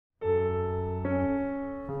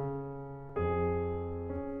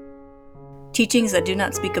Teachings that do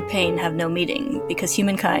not speak of pain have no meaning, because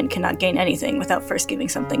humankind cannot gain anything without first giving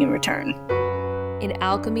something in return. In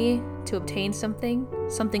alchemy, to obtain something,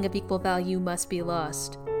 something of equal value must be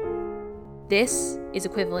lost. This is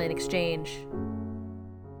Equivalent Exchange.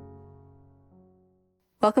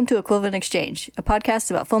 Welcome to Equivalent Exchange, a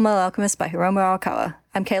podcast about Fullmetal Alchemist by Hiromu Arakawa.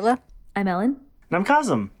 I'm Kayla. I'm Ellen. And I'm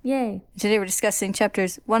Kazum. Yay. Today we're discussing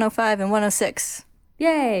chapters 105 and 106.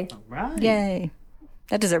 Yay. All right. Yay.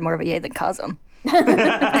 That deserves more of a yay than Kazum.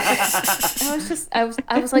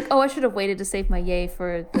 I was like, oh, I should have waited to save my yay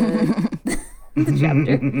for the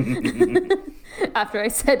chapter. After I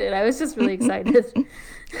said it, I was just really excited.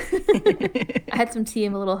 I had some tea.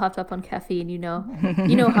 I'm a little hopped up on caffeine, you know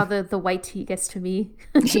how the white tea gets to me.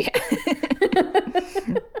 Yeah.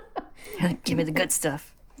 Give me the good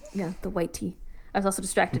stuff. Yeah, the white tea. I was also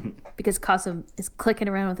distracted because Kazum is clicking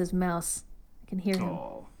around with his mouse. I can hear him.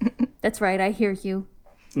 Oh. That's right, I hear you.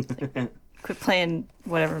 Quit playing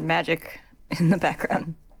whatever magic in the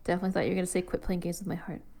background. Definitely thought you were going to say quit playing games with my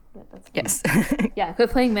heart. Yes. Yeah,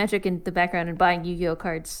 quit playing magic in the background and buying Yu-Gi-Oh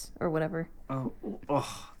cards or whatever. Oh,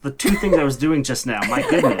 the two things I was doing just now. My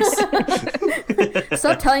goodness.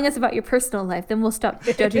 Stop telling us about your personal life, then we'll stop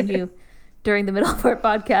judging you during the middle of our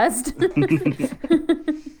podcast.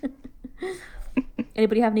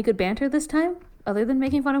 Anybody have any good banter this time, other than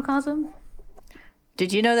making fun of Kazum?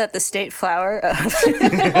 Did you know that the state flower...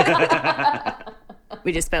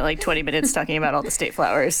 We just spent like 20 minutes talking about all the state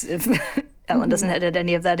flowers. If Ellen doesn't edit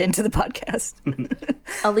any of that into the podcast.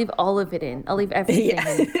 I'll leave all of it in. I'll leave everything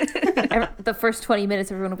in. The first 20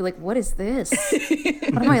 minutes, everyone will be like, what is this?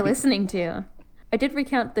 What am I listening to? I did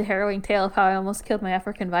recount the harrowing tale of how I almost killed my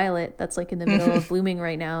African violet that's like in the middle of blooming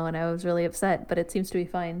right now, and I was really upset, but it seems to be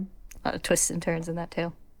fine. A lot of twists and turns in that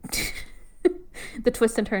tale. The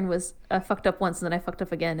twist and turn was I fucked up once, and then I fucked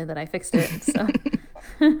up again, and then I fixed it. So.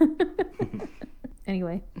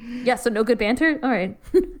 Anyway. Yeah, so no good banter? All right.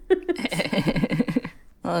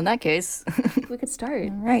 Well, in that case... we could start.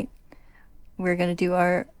 All right. We're going to do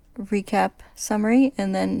our recap summary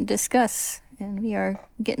and then discuss. And we are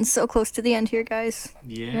getting so close to the end here, guys.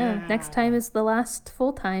 Yeah, next time is the last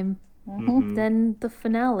full time. Mm-hmm. Then the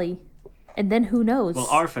finale. And then who knows? Well,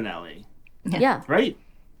 our finale. Yeah. Right?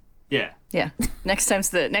 Yeah. Yeah. Next time's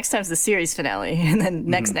the series finale, and then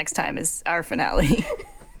next time is our finale.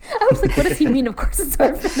 I was like, what does he mean? Of course it's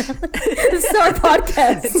our finale. This is our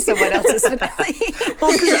podcast. It's someone else's finale.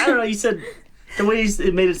 Well, because I don't know, you said the way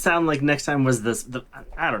it made it sound like next time was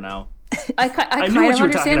I don't know. I knew kind what of you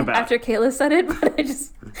were talking understand about. after Kayla said it, but I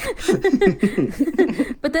just...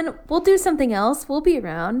 But then we'll do something else. We'll be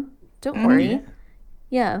around. Don't worry.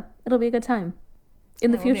 Yeah, it'll be a good time.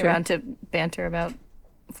 In the We'll be future. around to banter about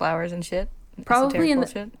flowers and shit. Probably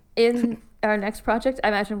Bullshit. in our next project, I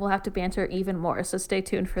imagine we'll have to banter even more, so stay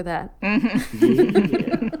tuned for that.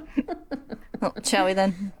 Well, shall we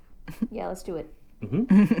then? Yeah, let's do it.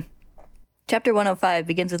 Chapter 105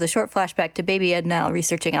 begins with a short flashback to baby Ed and Al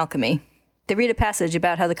researching alchemy. They read a passage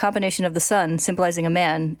about how the combination of the sun, symbolizing a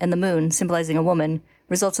man, and the moon, symbolizing a woman,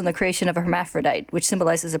 results in the creation of a hermaphrodite, which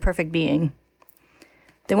symbolizes a perfect being.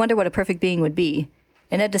 They wonder what a perfect being would be,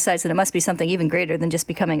 and Ed decides that it must be something even greater than just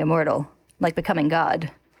becoming immortal, like becoming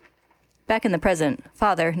God. Back in the present,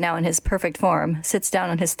 Father, now in his perfect form, sits down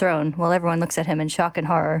on his throne while everyone looks at him in shock and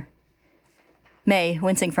horror. May,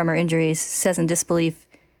 wincing from her injuries, says in disbelief,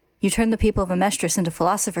 "You turned the people of Amestris into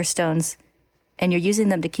philosopher's stones, and you're using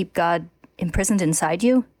them to keep God imprisoned inside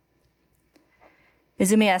you?"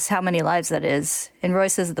 Izumi asks how many lives that is, and Roy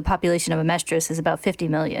says that the population of Amestris is about 50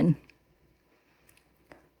 million.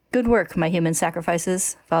 "Good work, my human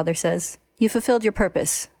sacrifices," Father says. "You fulfilled your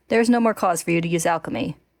purpose. There is no more cause for you to use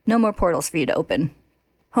alchemy. No more portals for you to open."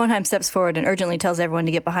 Hohenheim steps forward and urgently tells everyone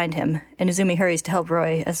to get behind him, and Izumi hurries to help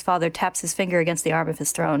Roy as Father taps his finger against the arm of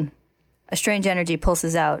his throne. A strange energy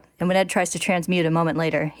pulses out, and when Ed tries to transmute a moment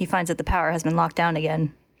later, he finds that the power has been locked down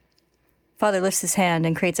again. Father lifts his hand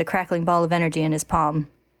and creates a crackling ball of energy in his palm.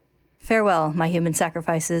 "Farewell, my human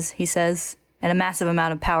sacrifices," he says, and a massive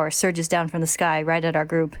amount of power surges down from the sky right at our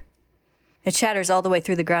group. It shatters all the way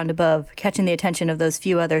through the ground above, catching the attention of those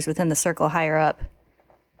few others within the circle higher up.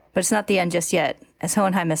 But it's not the end just yet, as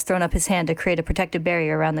Hohenheim has thrown up his hand to create a protective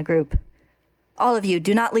barrier around the group. "All of you,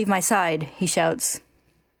 do not leave my side," he shouts.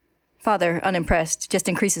 Father, unimpressed, just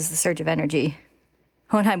increases the surge of energy.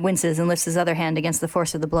 Hohenheim winces and lifts his other hand against the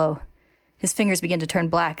force of the blow. His fingers begin to turn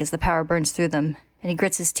black as the power burns through them, and he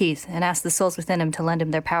grits his teeth and asks the souls within him to lend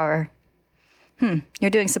him their power. You're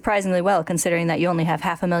doing surprisingly well, considering that you only have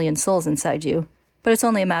 500,000 souls inside you. But it's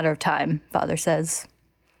only a matter of time, Father says.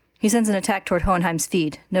 He sends an attack toward Hohenheim's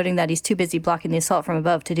feet, noting that he's too busy blocking the assault from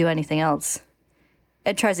above to do anything else.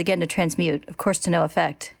 Ed tries again to transmute, of course to no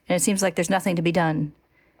effect, and it seems like there's nothing to be done.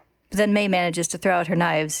 But then May manages to throw out her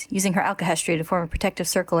knives, using her alkahestry to form a protective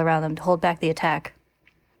circle around them to hold back the attack.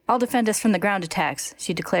 "I'll defend us from the ground attacks,"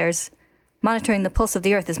 she declares. "Monitoring the pulse of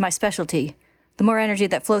the earth is my specialty. The more energy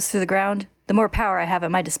that flows through the ground, the more power I have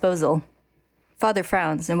at my disposal." Father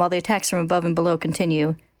frowns, and while the attacks from above and below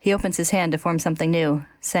continue, he opens his hand to form something new,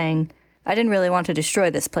 saying, "I didn't really want to destroy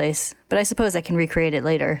this place, but I suppose I can recreate it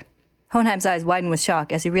later." Hohenheim's eyes widen with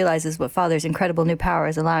shock as he realizes what Father's incredible new power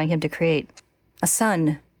is allowing him to create. A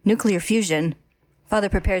sun. Nuclear fusion. Father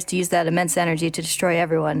prepares to use that immense energy to destroy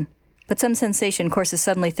everyone, but some sensation courses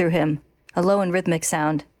suddenly through him, a low and rhythmic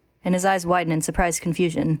sound, and his eyes widen in surprised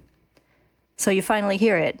confusion. "So you finally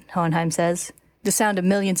hear it," Hohenheim says. "The sound of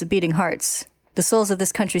millions of beating hearts. The souls of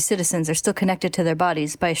this country's citizens are still connected to their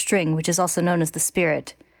bodies by a string which is also known as the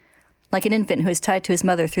spirit. Like an infant who is tied to his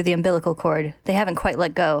mother through the umbilical cord, they haven't quite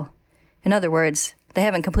let go. In other words, they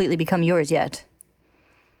haven't completely become yours yet."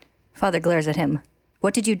 Father glares at him.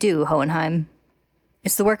 "What did you do, Hohenheim?"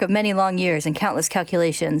 "It's the work of many long years and countless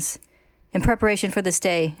calculations. In preparation for this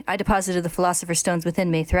day, I deposited the Philosopher's Stones within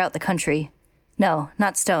me throughout the country. No,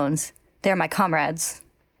 not stones. They are my comrades."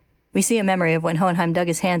 We see a memory of when Hohenheim dug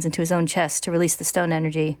his hands into his own chest to release the stone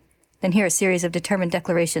energy, then hear a series of determined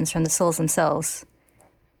declarations from the souls themselves.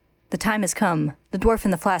 "The time has come. The dwarf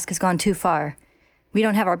in the flask has gone too far. We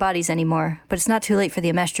don't have our bodies anymore, but it's not too late for the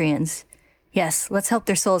Amestrians. Yes, let's help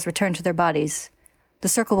their souls return to their bodies. The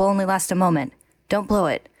circle will only last a moment. Don't blow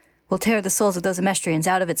it. We'll tear the souls of those Amestrians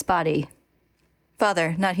out of its body."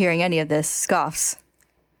 Father, not hearing any of this, scoffs.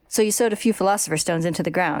 "So you sewed a few Philosopher's Stones into the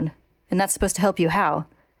ground, and that's supposed to help you how?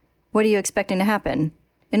 What are you expecting to happen?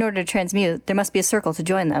 In order to transmute, there must be a circle to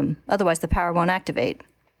join them, otherwise the power won't activate."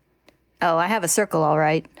 "Oh, I have a circle all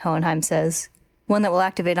right," Hohenheim says. "One that will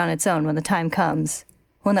activate on its own when the time comes.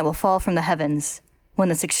 One that will fall from the heavens. One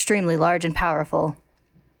that's extremely large and powerful."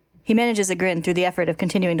 He manages a grin through the effort of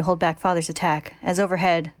continuing to hold back Father's attack, as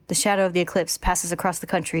overhead, the shadow of the eclipse passes across the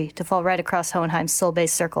country to fall right across Hohenheim's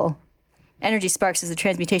soul-based circle. Energy sparks as the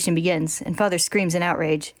transmutation begins, and Father screams in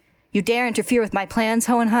outrage. "You dare interfere with my plans,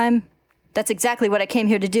 Hohenheim?" "That's exactly what I came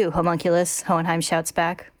here to do, homunculus," Hohenheim shouts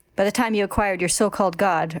back. "By the time you acquired your so-called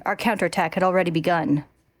god, our counterattack had already begun."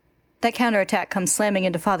 That counterattack comes slamming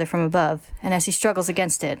into Father from above, and as he struggles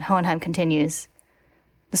against it, Hohenheim continues.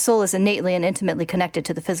 "The soul is innately and intimately connected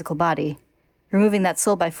to the physical body. Removing that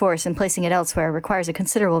soul by force and placing it elsewhere requires a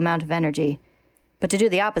considerable amount of energy. But to do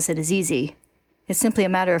the opposite is easy. It's simply a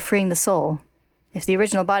matter of freeing the soul. If the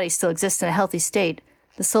original body still exists in a healthy state,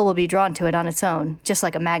 the soul will be drawn to it on its own, just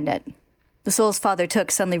like a magnet." The souls Father took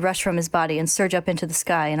suddenly rush from his body and surge up into the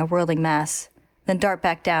sky in a whirling mass, then dart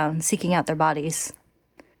back down, seeking out their bodies.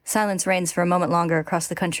 Silence reigns for a moment longer across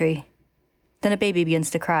the country. Then a baby begins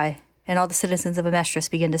to cry, and all the citizens of Amestris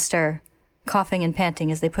begin to stir, coughing and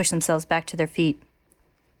panting as they push themselves back to their feet.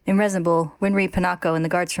 In Resemble, Winry, Panako, and the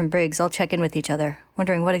guards from Briggs all check in with each other,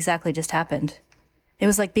 wondering what exactly just happened. "It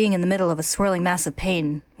was like being in the middle of a swirling mass of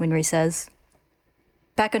pain," Winry says.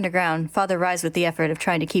 Back underground, Father writhes with the effort of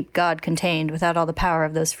trying to keep God contained without all the power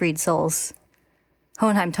of those freed souls.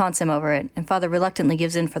 Hohenheim taunts him over it, and Father reluctantly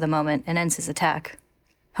gives in for the moment and ends his attack.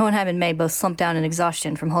 Hohenheim and May both slump down in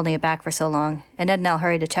exhaustion from holding it back for so long, and Ed and Al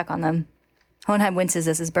hurry to check on them. Hohenheim winces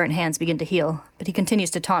as his burnt hands begin to heal, but he continues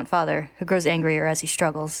to taunt Father, who grows angrier as he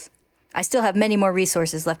struggles. "I still have many more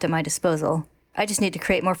resources left at my disposal. I just need to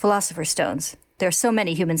create more Philosopher's Stones. There are so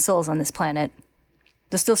many human souls on this planet."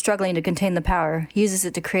 Though still struggling to contain the power, he uses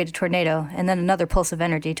it to create a tornado and then another pulse of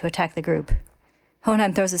energy to attack the group.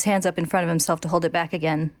 Hohenheim throws his hands up in front of himself to hold it back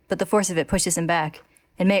again, but the force of it pushes him back,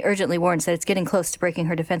 and May urgently warns that it's getting close to breaking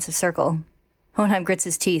her defensive circle. Hohenheim grits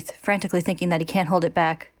his teeth, frantically thinking that he can't hold it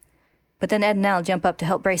back. But then Ed and Al jump up to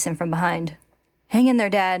help brace him from behind. "Hang in there,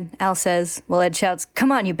 Dad," Al says, while Ed shouts,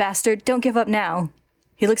 "Come on, you bastard, don't give up now."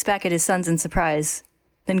 He looks back at his sons in surprise,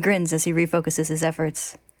 then grins as he refocuses his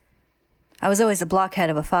efforts. "I was always a blockhead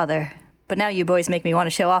of a father, but now you boys make me want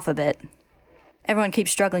to show off a bit." Everyone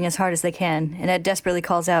keeps struggling as hard as they can, and Ed desperately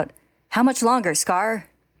calls out, "How much longer, Scar?"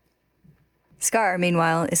 Scar,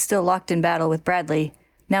 meanwhile, is still locked in battle with Bradley,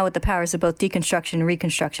 now with the powers of both deconstruction and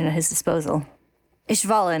reconstruction at his disposal.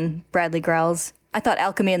 "Ishvalan," Bradley growls. "I thought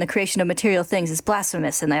alchemy and the creation of material things is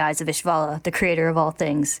blasphemous in the eyes of Ishvala, the creator of all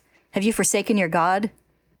things. Have you forsaken your god?"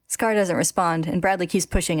 Scar doesn't respond, and Bradley keeps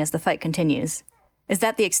pushing as the fight continues. "Is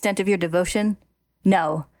that the extent of your devotion?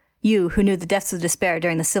 No. You, who knew the depths of despair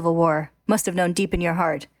during the Civil War, must have known deep in your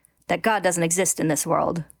heart that God doesn't exist in this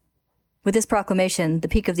world." With this proclamation, the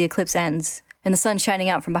peak of the eclipse ends, and the sun shining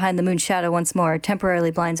out from behind the moon's shadow once more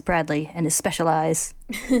temporarily blinds Bradley and his special eyes.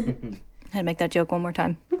 I had to make that joke one more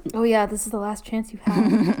time. Oh yeah, this is the last chance you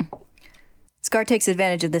have. Scar takes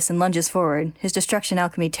advantage of this and lunges forward, his destruction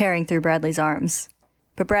alchemy tearing through Bradley's arms.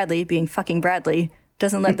 But Bradley, being fucking Bradley,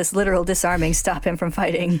 doesn't let this literal disarming stop him from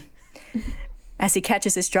fighting. As he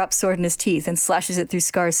catches his dropped sword in his teeth and slashes it through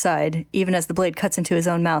Scar's side, even as the blade cuts into his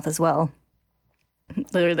own mouth as well.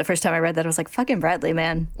 Literally, the first time I read that, I was like, fucking Bradley,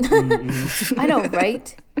 man. I know,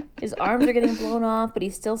 right? His arms are getting blown off, but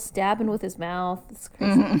he's still stabbing with his mouth. It's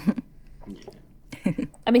crazy.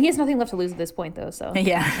 I mean, he has nothing left to lose at this point, though, so.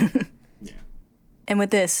 Yeah. And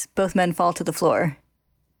with this, both men fall to the floor.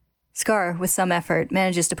 Scar, with some effort,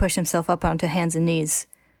 manages to push himself up onto hands and knees,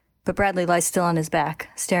 but Bradley lies still on his back,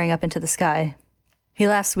 staring up into the sky. He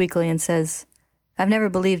laughs weakly and says, I've never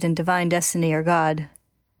believed in divine destiny or God,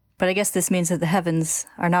 but I guess this means that the heavens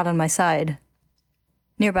are not on my side.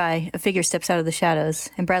 Nearby, a figure steps out of the shadows,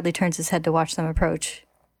 and Bradley turns his head to watch them approach.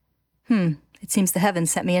 It seems the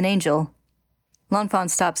heavens sent me an angel. Lan Fan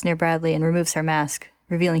stops near Bradley and removes her mask,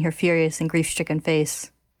 revealing her furious and grief-stricken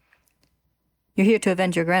face. You're here to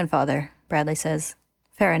avenge your grandfather, Bradley says.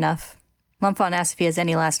 Fair enough. Lan Fan asks if he has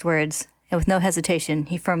any last words, and with no hesitation,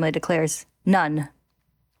 he firmly declares, none.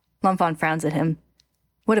 Lan Fan frowns at him.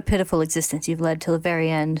 What a pitiful existence you've led till the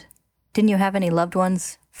very end. Didn't you have any loved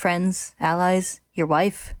ones, friends, allies, your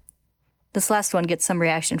wife? This last one gets some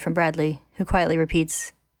reaction from Bradley, who quietly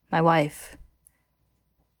repeats, my wife.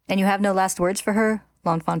 And you have no last words for her?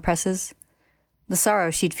 Lan Fan presses. The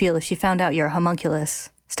sorrow she'd feel if she found out you're a homunculus.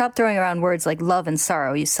 Stop throwing around words like love and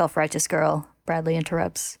sorrow, you self-righteous girl, Bradley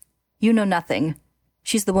interrupts. You know nothing.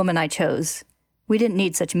 She's the woman I chose. We didn't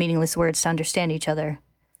need such meaningless words to understand each other.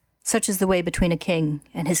 Such is the way between a king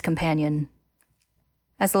and his companion.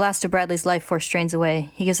 As the last of Bradley's life force strains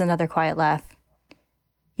away, he gives another quiet laugh.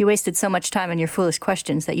 You wasted so much time on your foolish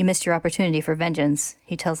questions that you missed your opportunity for vengeance,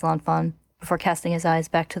 he tells Lan Fan, before casting his eyes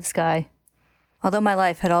back to the sky. Although my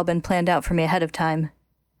life had all been planned out for me ahead of time,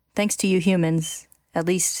 thanks to you humans, at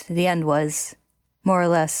least the end was, more or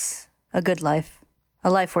less, a good life. A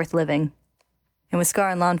life worth living. And with Scar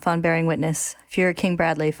and Lan Fan bearing witness, Fuhrer King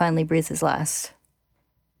Bradley finally breathes his last.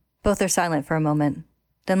 Both are silent for a moment.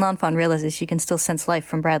 Then Lan Fan realizes she can still sense life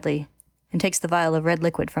from Bradley, and takes the vial of red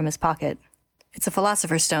liquid from his pocket. It's a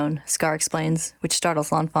philosopher's stone, Scar explains, which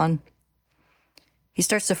startles Lan Fan. He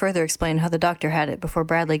starts to further explain how the doctor had it before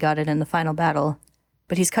Bradley got it in the final battle,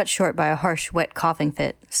 but he's cut short by a harsh, wet coughing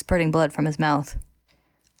fit, spurting blood from his mouth.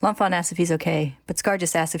 Lan Fan asks if he's okay, but Scar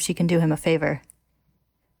just asks if she can do him a favor.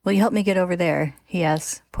 Will you help me get over there? He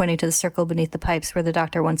asks, pointing to the circle beneath the pipes where the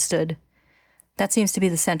doctor once stood. That seems to be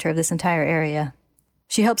the center of this entire area.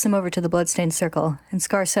 She helps him over to the blood-stained circle, and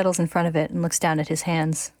Scar settles in front of it and looks down at his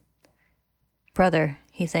hands. Brother,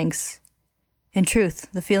 he thinks. In truth,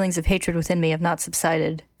 the feelings of hatred within me have not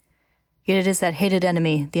subsided. Yet it is that hated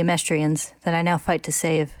enemy, the Amestrians, that I now fight to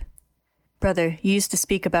save. Brother, you used to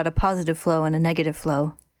speak about a positive flow and a negative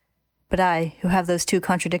flow. But I, who have those two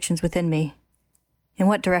contradictions within me, in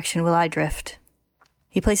what direction will I drift?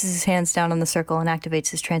 He places his hands down on the circle and activates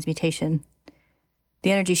his transmutation.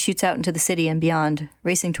 The energy shoots out into the city and beyond,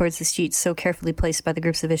 racing towards the sheets so carefully placed by the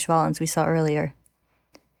groups of Ishvalans we saw earlier.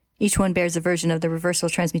 Each one bears a version of the reversal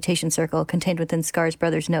transmutation circle contained within Scar's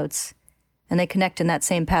brother's notes, and they connect in that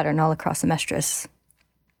same pattern all across Amestris.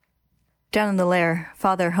 Down in the lair,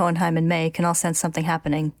 Father, Hohenheim, and May can all sense something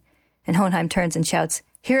happening, and Hohenheim turns and shouts,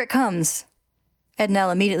 "Here it comes!" Ed and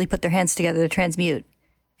Elle immediately put their hands together to transmute,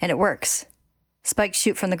 and it works. Spikes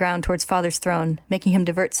shoot from the ground towards Father's throne, making him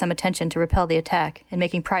divert some attention to repel the attack, and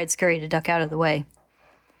making Pride scurry to duck out of the way.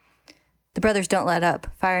 The brothers don't let up,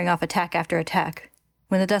 firing off attack after attack.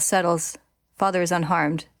 When the dust settles, Father is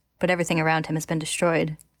unharmed, but everything around him has been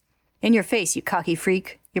destroyed. "In your face, you cocky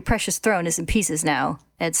freak. Your precious throne is in pieces now,"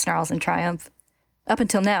 Ed snarls in triumph. "Up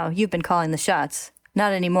until now, you've been calling the shots.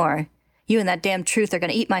 Not anymore. You and that damn truth are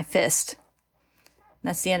going to eat my fist."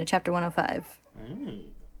 That's the end of chapter 105.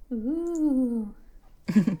 Ooh.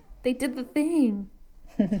 They did the thing.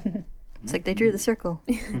 It's like they drew the circle.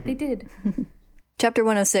 They did. Chapter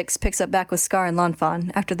 106 picks up back with Scar and Lan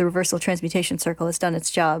Fan after the reversal transmutation circle has done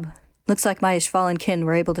its job. Looks like my Ishvalan kin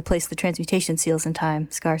were able to place the transmutation seals in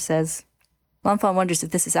time, Scar says. Lan Fan wonders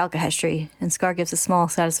if this is alchemy, and Scar gives a small,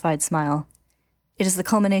 satisfied smile. It is the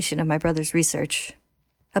culmination of my brother's research.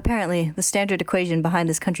 Apparently, the standard equation behind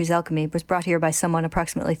this country's alchemy was brought here by someone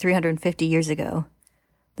approximately 350 years ago.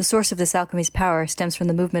 The source of this alchemy's power stems from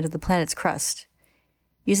the movement of the planet's crust.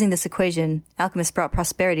 Using this equation, alchemists brought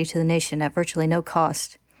prosperity to the nation at virtually no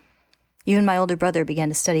cost. Even my older brother began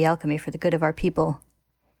to study alchemy for the good of our people.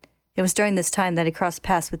 It was during this time that he crossed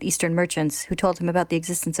paths with Eastern merchants who told him about the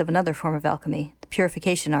existence of another form of alchemy, the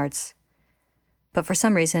purification arts. But for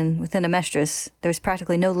some reason, within Amestris, there was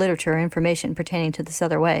practically no literature or information pertaining to this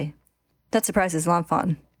other way. That surprises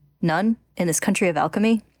Lanfan. None? In this country of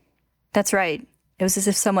alchemy? That's right. It was as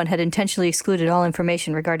if someone had intentionally excluded all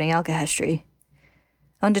information regarding alchemy.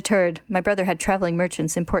 Undeterred, my brother had traveling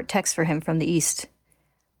merchants import texts for him from the east.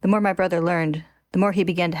 The more my brother learned, the more he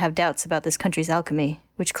began to have doubts about this country's alchemy,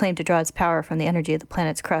 which claimed to draw its power from the energy of the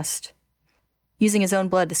planet's crust. Using his own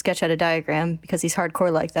blood to sketch out a diagram, because he's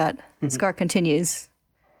hardcore like that, Scar continues.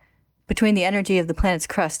 Between the energy of the planet's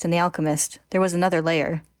crust and the alchemist, there was another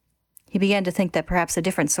layer. He began to think that perhaps a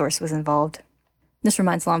different source was involved. This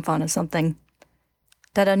reminds Lanfan of something.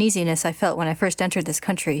 That uneasiness I felt when I first entered this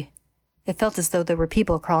country. It felt as though there were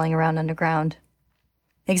people crawling around underground.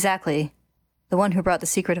 Exactly. The one who brought the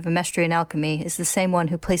secret of Amestrian alchemy is the same one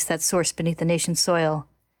who placed that source beneath the nation's soil.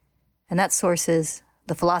 And that source is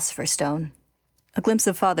the Philosopher's Stone. A glimpse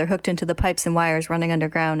of Father hooked into the pipes and wires running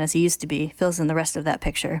underground as he used to be fills in the rest of that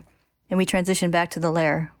picture. And we transition back to the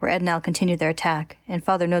lair, where Ed and Al continue their attack, and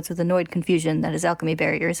Father notes with annoyed confusion that his alchemy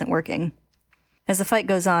barrier isn't working. As the fight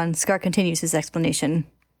goes on, Scar continues his explanation.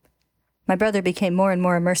 My brother became more and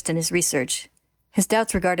more immersed in his research. His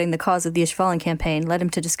doubts regarding the cause of the Ishvalan campaign led him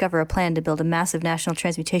to discover a plan to build a massive national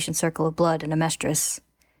transmutation circle of blood in Amestris.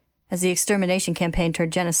 As the extermination campaign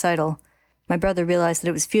turned genocidal, my brother realized that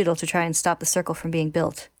it was futile to try and stop the circle from being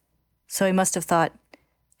built. So he must have thought,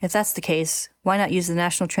 if that's the case, why not use the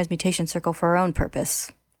National Transmutation Circle for our own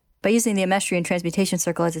purpose? By using the Amestrian Transmutation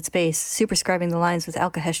Circle as its base, superscribing the lines with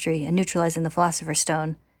alkahestry, and neutralizing the Philosopher's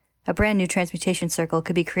Stone, a brand new transmutation circle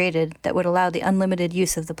could be created that would allow the unlimited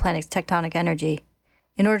use of the planet's tectonic energy.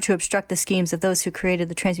 In order to obstruct the schemes of those who created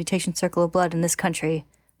the Transmutation Circle of Blood in this country,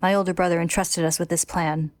 my older brother entrusted us with this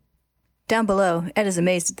plan. Down below, Ed is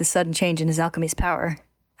amazed at the sudden change in his alchemy's power.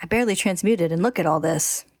 I barely transmuted, and look at all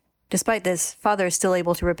this. Despite this, Father is still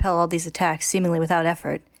able to repel all these attacks seemingly without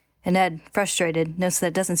effort, and Ed, frustrated, notes that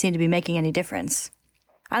it doesn't seem to be making any difference.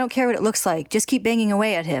 I don't care what it looks like, just keep banging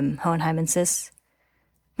away at him, Hohenheim insists.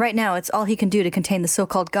 Right now, it's all he can do to contain the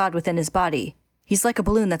so-called god within his body. He's like a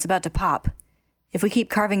balloon that's about to pop. If we keep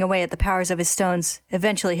carving away at the powers of his stones,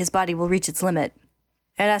 eventually his body will reach its limit.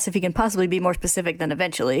 Ed asks if he can possibly be more specific than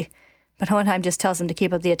eventually, but Hohenheim just tells him to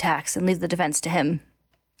keep up the attacks and leave the defense to him.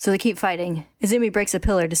 So they keep fighting. Izumi breaks a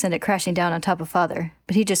pillar to send it crashing down on top of Father,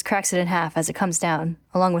 but he just cracks it in half as it comes down,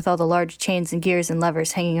 along with all the large chains and gears and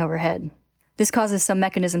levers hanging overhead. This causes some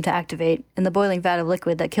mechanism to activate, and the boiling vat of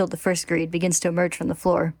liquid that killed the first Greed begins to emerge from the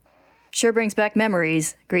floor. Sure brings back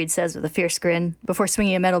memories, Greed says with a fierce grin, before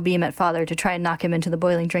swinging a metal beam at Father to try and knock him into the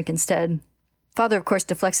boiling drink instead. Father, of course,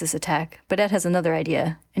 deflects this attack, but Ed has another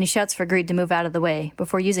idea, and he shouts for Greed to move out of the way,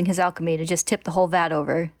 before using his alchemy to just tip the whole vat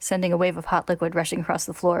over, sending a wave of hot liquid rushing across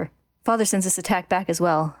the floor. Father sends this attack back as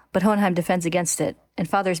well, but Hohenheim defends against it, and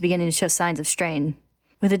Father is beginning to show signs of strain.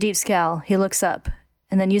 With a deep scowl, he looks up,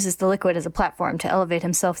 and then uses the liquid as a platform to elevate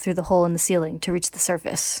himself through the hole in the ceiling to reach the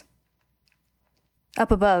surface. Up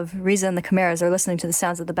above, Riza and the Chimeras are listening to the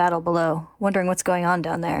sounds of the battle below, wondering what's going on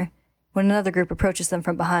down there, when another group approaches them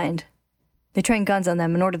from behind. They train guns on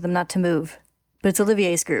them and order them not to move, but it's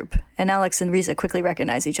Olivier's group, and Alex and Riza quickly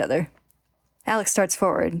recognize each other. Alex starts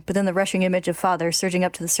forward, but then the rushing image of Father surging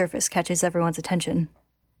up to the surface catches everyone's attention.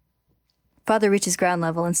 Father reaches ground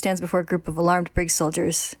level and stands before a group of alarmed Briggs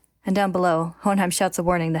soldiers, and down below, Hohenheim shouts a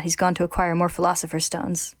warning that he's gone to acquire more Philosopher's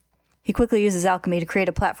Stones. He quickly uses alchemy to create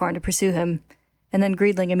a platform to pursue him, and then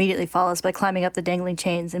Greedling immediately follows by climbing up the dangling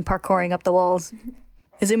chains and parkouring up the walls.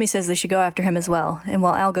 Izumi says they should go after him as well, and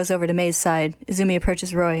while Al goes over to May's side, Izumi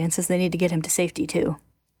approaches Roy and says they need to get him to safety too.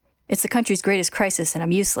 It's the country's greatest crisis and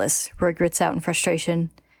I'm useless, Roy grits out in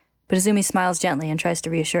frustration, but Izumi smiles gently and tries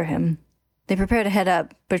to reassure him. They prepare to head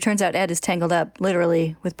up, but it turns out Ed is tangled up,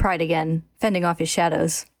 literally, with pride again, fending off his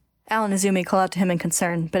shadows. Al and Izumi call out to him in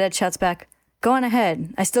concern, but Ed shouts back, "Go on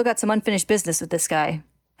ahead, I still got some unfinished business with this guy."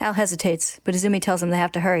 Al hesitates, but Izumi tells him they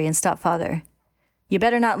have to hurry and stop Father. "You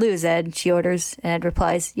better not lose, Ed," she orders, and Ed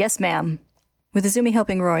replies, "Yes, ma'am." With Izumi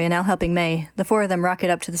helping Roy and Al helping May, the four of them rocket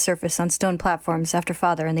up to the surface on stone platforms after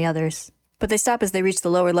Father and the others. But they stop as they reach the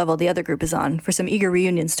lower level the other group is on, for some eager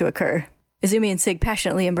reunions to occur. Izumi and Sig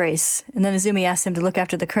passionately embrace, and then Izumi asks him to look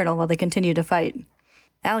after the Colonel while they continue to fight.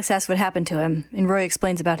 Alex asks what happened to him, and Roy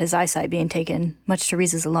explains about his eyesight being taken, much to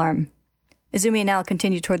Riza's alarm. Izumi and Al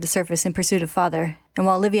continue toward the surface in pursuit of Father, and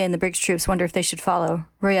while Olivier and the Briggs troops wonder if they should follow,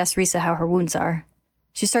 Roy asks Riza how her wounds are.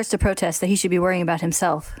 She starts to protest that he should be worrying about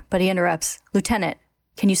himself, but he interrupts. "Lieutenant,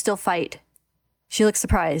 can you still fight?" She looks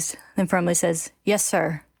surprised, then firmly says, "Yes,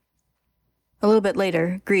 sir." A little bit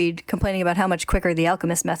later, Greed, complaining about how much quicker the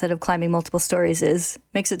alchemist method of climbing multiple stories is,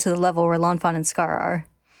 makes it to the level where Lanfan and Scar are.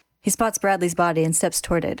 He spots Bradley's body and steps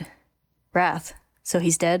toward it. Wrath, So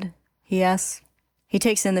he's dead? He asks. He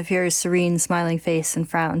takes in the Fuhrer's serene, smiling face and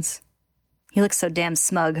frowns. He looks so damn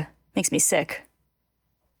smug. Makes me sick.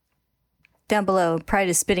 Down below, Pride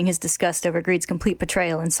is spitting his disgust over Greed's complete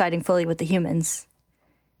betrayal and siding fully with the humans.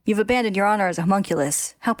 You've abandoned your honor as a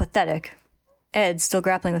homunculus. How pathetic. Ed, still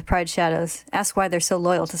grappling with Pride's shadows, asks why they're so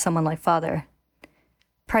loyal to someone like Father.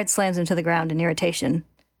 Pride slams him to the ground in irritation.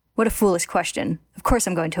 What a foolish question. Of course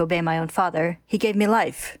I'm going to obey my own father. He gave me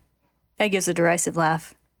life. Ed gives a derisive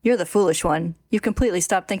laugh. You're the foolish one. You've completely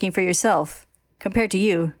stopped thinking for yourself. Compared to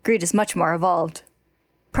you, Greed is much more evolved.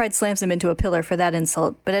 Pride slams him into a pillar for that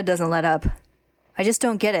insult, but Ed doesn't let up. I just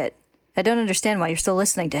don't get it. I don't understand why you're still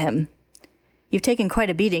listening to him. You've taken quite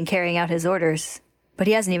a beating carrying out his orders, but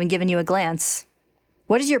he hasn't even given you a glance.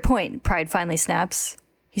 What is your point? Pride finally snaps.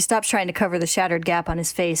 He stops trying to cover the shattered gap on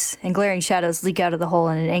his face, and glaring shadows leak out of the hole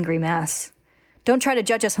in an angry mass. Don't try to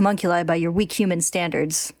judge us homunculi by your weak human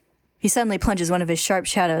standards. He suddenly plunges one of his sharp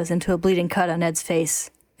shadows into a bleeding cut on Ed's face,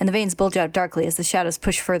 and the veins bulge out darkly as the shadows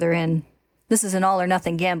push further in. This is an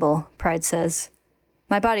all-or-nothing gamble, Pride says.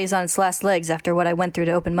 My body is on its last legs after what I went through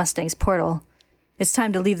to open Mustang's portal. It's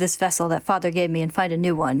time to leave this vessel that Father gave me and find a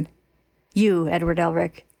new one. You, Edward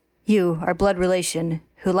Elric. You, our blood relation,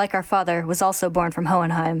 who, like our father, was also born from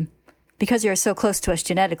Hohenheim. Because you are so close to us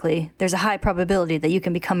genetically, there's a high probability that you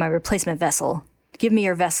can become my replacement vessel. Give me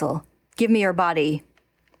your vessel. Give me your body.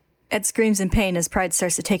 Ed screams in pain as Pride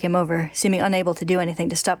starts to take him over, seeming unable to do anything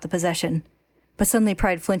to stop the possession. But suddenly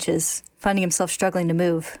Pride flinches, finding himself struggling to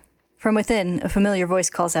move. From within, a familiar voice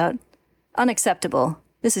calls out, Unacceptable.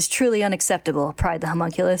 This is truly unacceptable, Pride the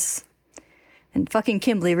homunculus. And fucking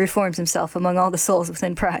Kimblee reforms himself among all the souls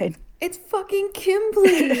within Pride. It's fucking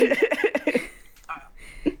Kimblee.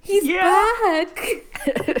 He's back.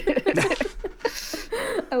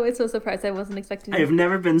 I was so surprised. I wasn't expecting I have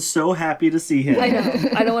never been so happy to see him. I know.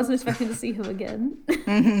 I wasn't expecting to see him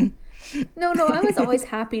again. No, I was always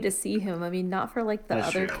happy to see him. I mean, not for like the That's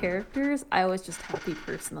other true. characters. I was just happy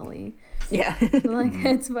personally. Yeah. Like,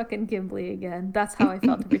 it's fucking Kimblee again. That's how I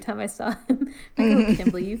felt every time I saw him. Like, oh,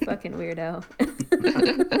 Kimblee, you fucking weirdo.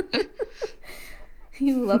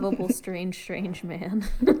 You lovable, strange man.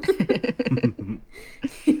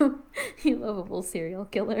 you lovable serial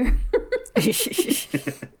killer. It's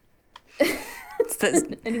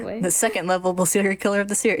Anyway. the second lovable serial killer of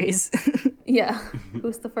the series. Yeah.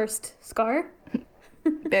 Who's the first? Scar?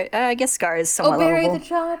 I guess Scar is somewhat Barry lovable. the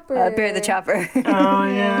Chopper. Barry the Chopper. Oh,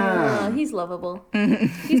 yeah. He's lovable.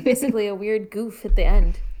 He's basically a weird goof at the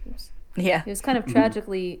end. Yeah. He was kind of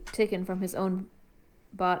tragically taken from his own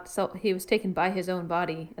so he was taken by his own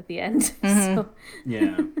body at the end. So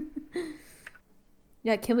Yeah.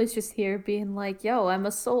 yeah, Kimblee's just here being like, yo, I'm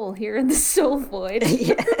a soul here in the soul void.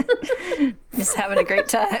 Yeah. Just having a great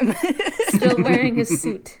time. Still wearing his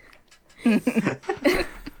suit.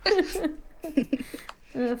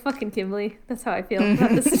 Fucking Kimblee. That's how I feel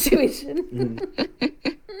about the situation.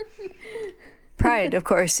 Pride, of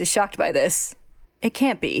course, is shocked by this. It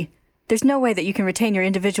can't be. There's no way that you can retain your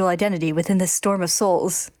individual identity within this storm of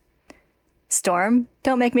souls. Storm?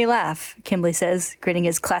 Don't make me laugh, Kimblee says, grinning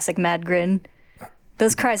his classic mad grin.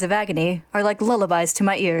 Those cries of agony are like lullabies to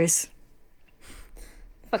my ears.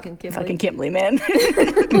 Fucking Kimblee. Fucking Kimblee, man.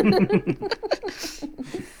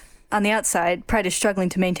 On the outside, Pride is struggling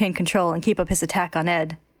to maintain control and keep up his attack on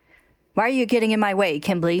Ed. Why are you getting in my way,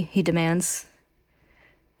 Kimblee? He demands.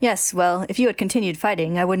 Yes, well, if you had continued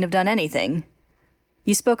fighting, I wouldn't have done anything.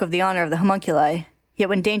 You spoke of the honor of the homunculi, yet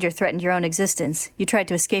when danger threatened your own existence, you tried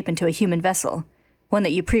to escape into a human vessel, one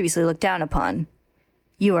that you previously looked down upon.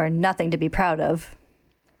 You are nothing to be proud of.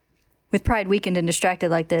 With Pride weakened and distracted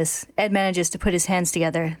like this, Ed manages to put his hands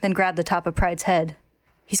together, then grab the top of Pride's head.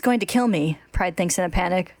 He's going to kill me, Pride thinks in a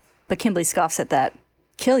panic, but Kimblee scoffs at that.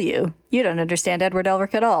 Kill you? You don't understand Edward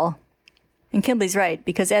Elric at all. And Kimblee's right,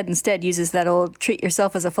 because Ed instead uses that old treat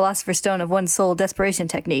yourself as a philosopher's stone of one soul desperation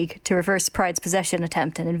technique to reverse Pride's possession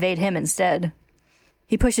attempt and invade him instead.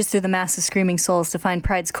 He pushes through the mass of screaming souls to find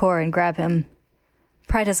Pride's core and grab him.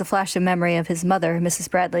 Pride has a flash of memory of his mother,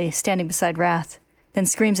 Mrs. Bradley, standing beside Wrath, then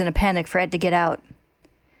screams in a panic for Ed to get out.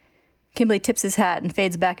 Kimblee tips his hat and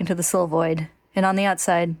fades back into the soul void, and on the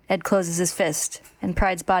outside, Ed closes his fist, and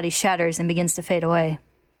Pride's body shatters and begins to fade away.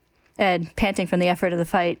 Ed, panting from the effort of the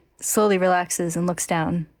fight, slowly relaxes and looks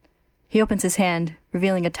down. He opens his hand,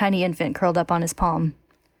 revealing a tiny infant curled up on his palm.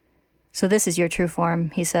 So this is your true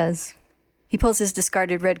form, he says. He pulls his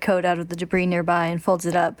discarded red coat out of the debris nearby and folds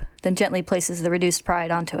it up, then gently places the reduced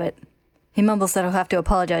Pride onto it. He mumbles that he'll have to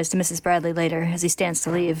apologize to Mrs. Bradley later as he stands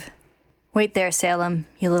to leave. Wait there, Salem,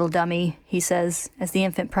 you little dummy, he says, as the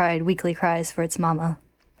infant Pride weakly cries for its mama.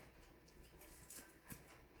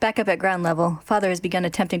 Back up at ground level, Father has begun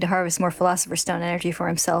attempting to harvest more Philosopher's Stone energy for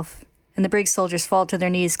himself, and the Briggs soldiers fall to their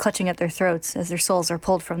knees, clutching at their throats as their souls are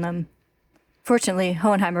pulled from them. Fortunately,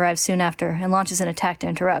 Hohenheim arrives soon after and launches an attack to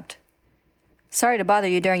interrupt. "Sorry to bother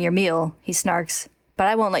you during your meal," he snarks, "but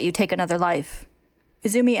I won't let you take another life."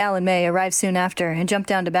 Izumi, Al, and May arrive soon after and jump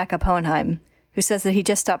down to back up Hohenheim, who says that he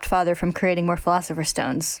just stopped Father from creating more Philosopher's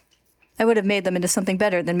Stones. "I would have made them into something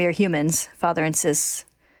better than mere humans," Father insists,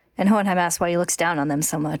 and Hohenheim asks why he looks down on them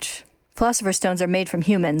so much. Philosopher's Stones are made from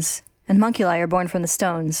humans, and homunculi are born from the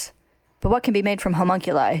stones. But what can be made from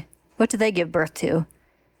homunculi? What do they give birth to?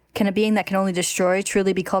 Can a being that can only destroy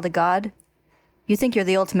truly be called a god? You think you're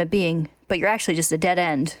the ultimate being, but you're actually just a dead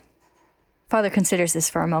end. Father considers this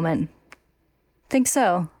for a moment. "Think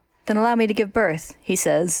so? Then allow me to give birth," he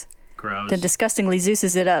says. Gross. Then disgustingly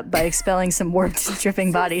Zeus's it up by expelling some warped,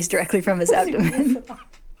 dripping bodies directly from his abdomen.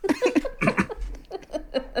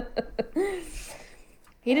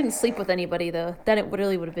 He didn't sleep with anybody, though. Then it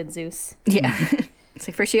really would have been Zeus. Yeah. It's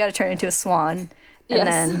like, first you gotta turn into a swan, and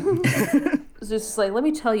then... Zeus is like, let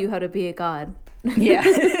me tell you how to be a god. Yeah.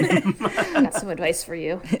 I got some advice for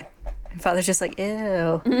you. Father's just like,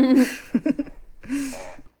 ew.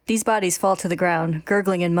 These bodies fall to the ground,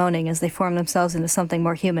 gurgling and moaning as they form themselves into something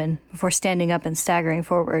more human, before standing up and staggering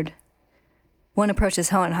forward. One approaches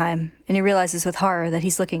Hohenheim, and he realizes with horror that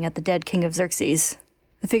he's looking at the dead king of Xerxes.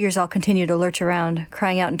 The figures all continue to lurch around,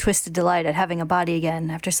 crying out in twisted delight at having a body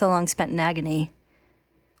again after so long spent in agony.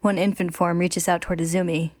 One infant form reaches out toward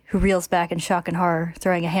Izumi, who reels back in shock and horror,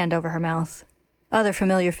 throwing a hand over her mouth. Other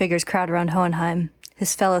familiar figures crowd around Hohenheim,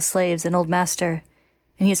 his fellow slaves and old master,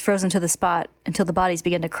 and he is frozen to the spot until the bodies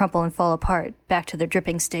begin to crumple and fall apart, back to their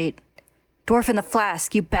dripping state. "Dwarf in the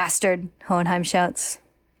flask, you bastard!" Hohenheim shouts.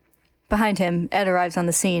 Behind him, Ed arrives on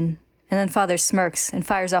the scene, and then Father smirks and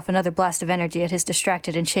fires off another blast of energy at his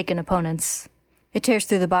distracted and shaken opponents. It tears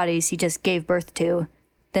through the bodies he just gave birth to,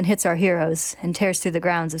 then hits our heroes and tears through the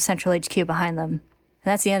grounds of Central HQ behind them.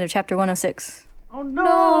 And that's the end of chapter 106. Oh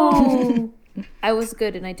no! I was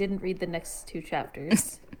good, and I didn't read the next 2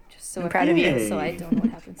 chapters. Just so I'm proud of you. So I don't know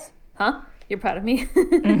what happens. Huh? You're proud of me?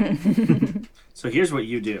 So here's what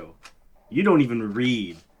you do. You don't even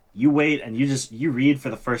read. You wait and you read for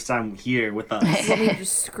the first time here with us. Let me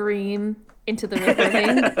just scream into the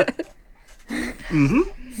recording.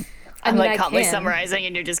 I'm like calmly can. summarizing,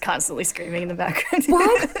 and you're just constantly screaming in the background.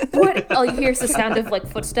 What? All you hear is the sound of like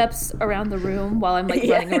footsteps around the room while I'm like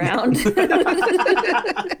running around.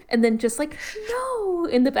 And then just like, no,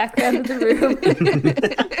 in the background of the room.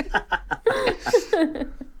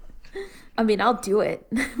 I mean, I'll do it,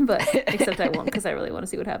 but except I won't because I really want to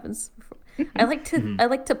see what happens. I like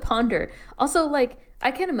to ponder. Also, like, I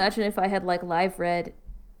can't imagine if I had like live read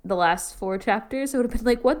the last 4 chapters, it would have been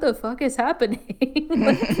like, what the fuck is happening?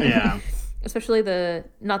 Like, Yeah. especially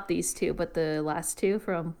not these 2, but the last 2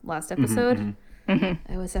 from last episode. I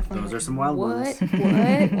was definitely Those like, are some wild what? ones.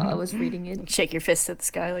 What? While I was reading it. Shake your fists at the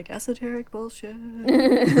sky like esoteric bullshit.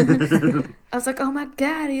 I was like, oh my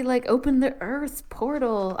god, he like opened the Earth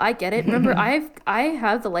portal. I get it. Remember, I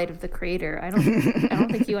have the light of the Creator. I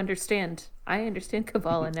don't think you understand. I understand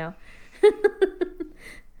Kabbalah now.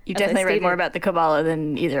 You As I definitely read stated. more about the Kabbalah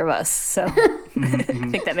than either of us, so I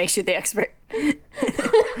think that makes you the expert.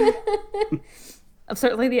 I'm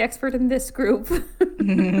certainly the expert in this group.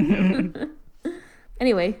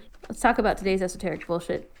 Anyway, let's talk about today's esoteric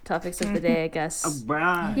bullshit topics of the day, I guess.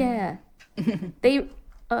 Right. Yeah. The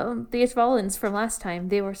Ishvalans from last time,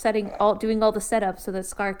 they were doing all the setup so that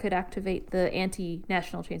Scar could activate the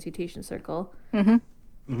anti-national transmutation circle.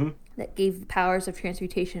 That gave the powers of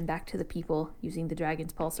transmutation back to the people using the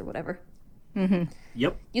Dragon's Pulse or whatever.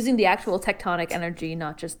 Yep. Using the actual tectonic energy,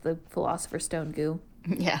 not just the Philosopher's Stone goo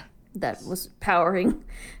Yeah. that was powering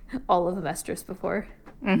all of Amestris before.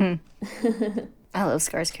 I love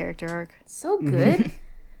Scar's character arc. So good.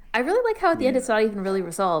 I really like how at the end it's not even really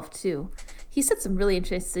resolved, too. He said some really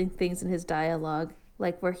interesting things in his dialogue,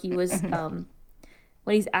 like where he was,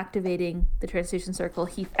 when he's activating the transmutation circle,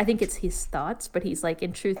 I think it's his thoughts, but he's like,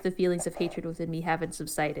 in truth, the feelings of hatred within me haven't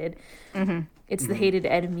subsided. It's the hated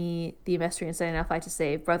enemy, the Amestrians I now fight to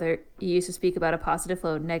save. Brother, you used to speak about a positive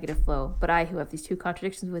flow and negative flow, but I, who have these 2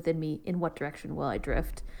 contradictions within me, in what direction will I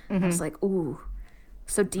drift? I was like, ooh,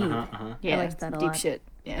 so deep. Yeah, liked that a deep lot. shit.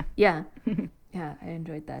 Yeah. Yeah. Yeah, I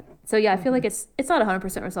enjoyed that. So yeah, I feel like it's not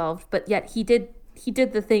 100% resolved, but yet he did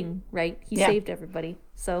the thing, right? He Yeah. saved everybody.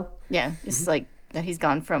 So Yeah, it's like that he's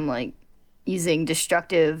gone from like using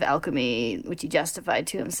destructive alchemy, which he justified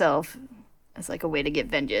to himself as like a way to get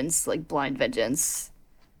vengeance, like blind vengeance,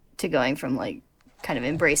 to going from like kind of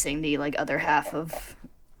embracing the like other half of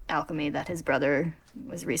alchemy that his brother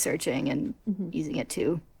was researching and using it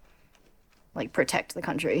to like protect the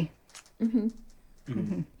country.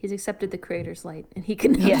 He's accepted the creator's light, and he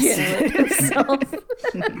can now Yes. channel it himself.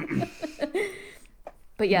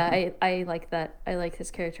 But yeah, I like that. I like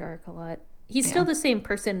his character arc a lot. He's still the same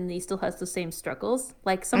person, and he still has the same struggles.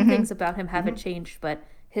 Like, some things about him haven't changed, but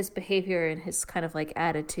his behavior and his kind of like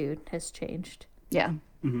attitude has changed Yeah.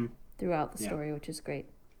 throughout the story, which is great.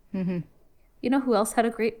 You know who else had a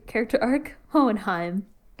great character arc? Hohenheim.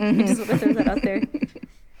 I just want to throw that out there.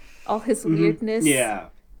 All his weirdness. Yeah.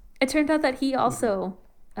 It turned out that he also,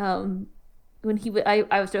 when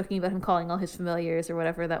I was joking about him calling all his familiars or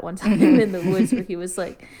whatever that one time in the woods where he was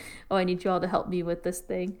like, "Oh, I need you all to help me with this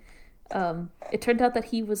thing." It turned out that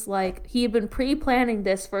he was like, he had been pre-planning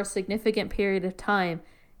this for a significant period of time,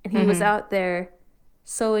 and he was out there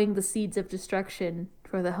sowing the seeds of destruction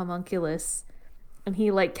for the homunculus, and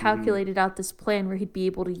he like calculated out this plan where he'd be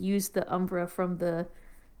able to use the Umbra from the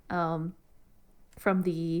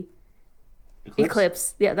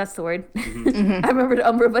Eclipse. Yeah, that's the word. I remembered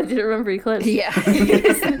Umbra, but I didn't remember Eclipse. Yeah.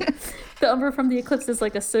 The Umbra from the Eclipse is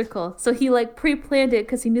like a circle. So he like pre-planned it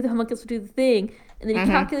because he knew the homunculus would do the thing. And then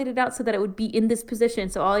he calculated out so that it would be in this position.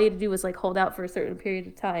 So all he had to do was like hold out for a certain period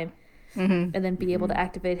of time. And then be able to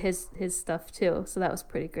activate his stuff too. So that was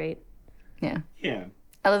pretty great. Yeah. Yeah.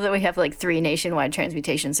 I love that we have like 3 nationwide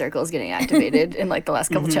transmutation circles getting activated in like the last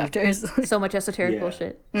couple chapters. So much esoteric Yeah.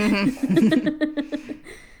 bullshit.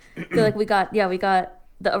 I feel like we got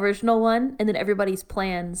the original one and then everybody's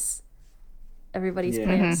plans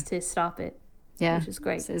to stop it. Yeah. Which is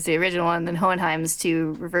great. So it's the original one, then Hohenheim's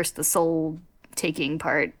to reverse the soul taking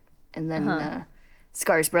part, and then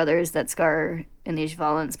Scar's brothers that Scar and the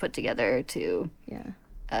Ishvalans put together to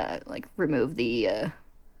like remove the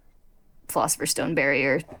Philosopher's Stone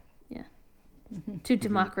barrier. Yeah. To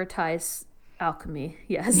democratize alchemy.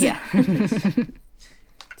 Yes. Yeah.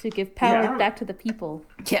 To give power Yeah. back to the people.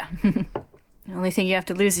 Yeah. The only thing you have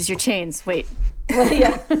to lose is your chains. Wait. Well,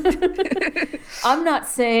 yeah. I'm not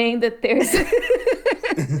saying that there's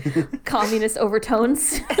communist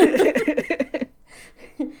overtones.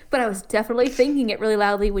 But I was definitely thinking it really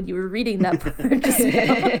loudly when you were reading that part just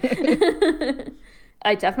now.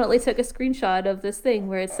 I definitely took a screenshot of this thing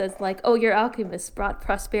where it says like, "Oh, your alchemist brought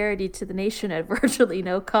prosperity to the nation at virtually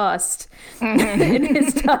no cost," in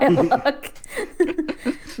his dialogue. And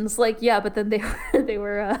it's like, yeah, but then they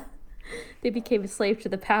became a slave to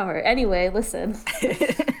the power. Anyway, listen,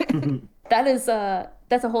 that's a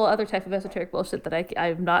whole other type of esoteric bullshit that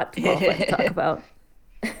I'm not qualified to talk about.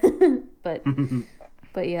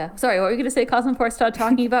 But yeah, sorry, what were you gonna say, Cosmoports? Start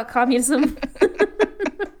talking about communism.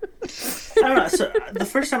 I don't know. So the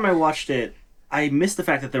first time I watched it, I missed the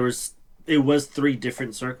fact that it was 3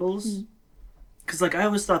 different circles. Because like I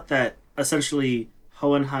always thought that essentially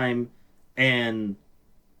Hohenheim and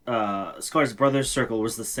Scar's brother's circle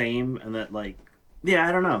was the same, and that like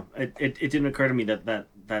I don't know. It didn't occur to me that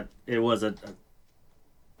it was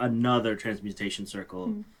another transmutation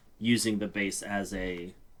circle using the base as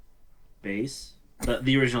a base.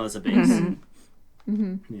 The original as a base.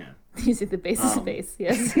 Yeah. Using the basis space,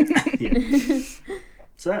 yes. Yeah.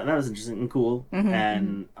 So that was interesting and cool.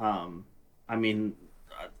 And I mean,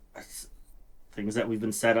 things that we've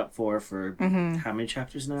been set up for how many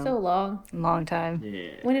chapters now? So long. Long time.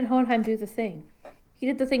 Yeah. When did Hohenheim do the thing? He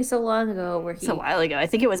did the thing so long ago where he... It's a while ago. I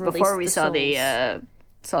think it was before we released saw the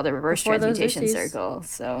the reverse Before those transmutation issues. circle.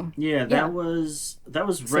 So Yeah, that was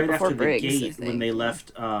right before after the Briggs, I gate when think. they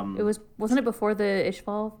left. Wasn't it before the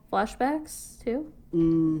Ishval flashbacks too?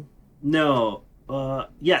 No.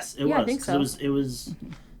 Yes, it Yeah, I was. think 'Cause so. It was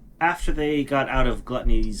after they got out of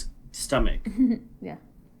Gluttony's stomach. Yeah.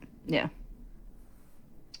 yeah.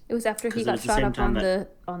 It was after he 'Cause it got was the shot same up time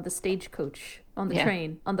on the stagecoach, on the Yeah.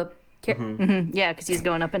 train, on the Yeah, because he's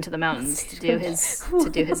going up into the mountains to do his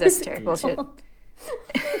esoteric bullshit.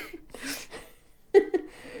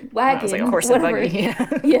 wagon. It was like a horse and whatever. buggy.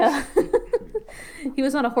 Yeah. Yeah. He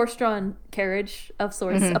was on a horse-drawn carriage of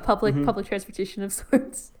sorts, a public transportation of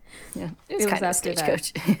sorts. Yeah. It It was was kind of a after that.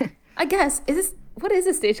 stagecoach. I guess what is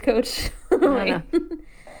a stagecoach? I don't know.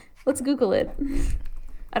 Let's Google it.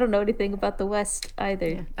 I don't know anything about the West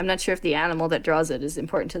either. I'm not sure if the animal that draws it is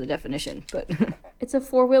important to the definition, but It's a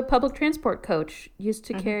 4-wheeled public transport coach used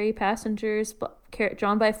to carry passengers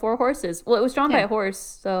drawn by 4 horses. Well, it was drawn by a horse,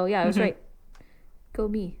 so yeah, I was right. Go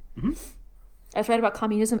me. I was right about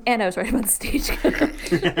communism, and I was right about the stagecoach.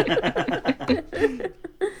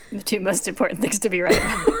 the 2 most important things to be right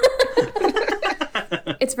about.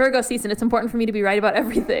 It's Virgo season. It's important for me to be right about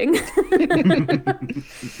everything.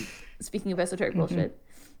 Speaking of esoteric bullshit.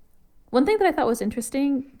 One thing that I thought was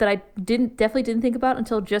interesting that I definitely didn't think about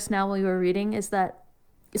until just now while you were reading is that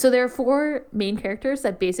So there are 4 main characters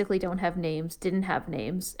that basically don't have names, didn't have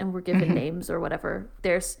names, and were given names or whatever.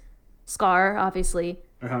 There's Scar, obviously.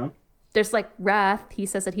 Uh-huh. There's like Wrath. He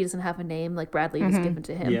says that he doesn't have a name, like Bradley was given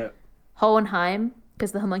to him. Yeah. Hohenheim,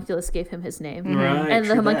 because the homunculus gave him his name. Right. And the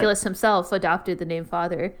true homunculus himself adopted the name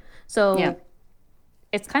Father. So Yeah.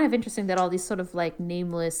 it's kind of interesting that all these sort of like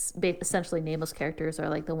nameless, essentially nameless characters are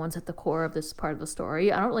like the ones at the core of this part of the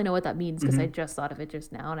story. I don't really know what that means because I just thought of it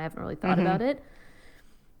just now and I haven't really thought about it.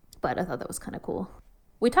 But I thought that was kind of cool.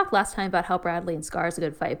 We talked last time about how Bradley and Scar is a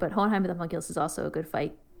good fight, but Hohenheim and the homunculus is also a good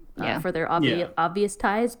fight for their obvious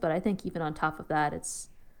ties. But I think even on top of that, it's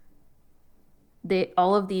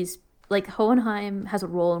all of these, like Hohenheim has a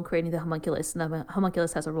role in creating the homunculus, and the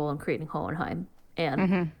homunculus has a role in creating Hohenheim.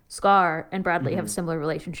 And Scar and Bradley have a similar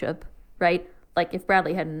relationship, right? Like if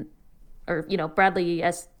Bradley hadn't, or Bradley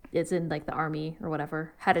as is in like the army or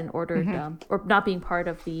whatever, hadn't ordered or not being part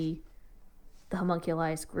of the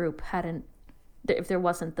homunculized group, hadn't, if there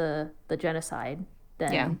wasn't the genocide,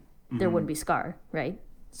 then there wouldn't be Scar, right?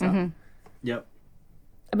 So Yep.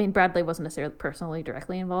 I mean, Bradley wasn't necessarily personally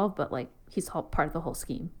directly involved, but like he's part of the whole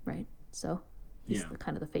scheme, right? So he's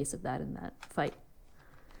kind of the face of that in that fight.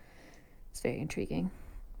 It's very intriguing.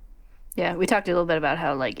 Yeah, we talked a little bit about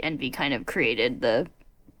how like Envy kind of created the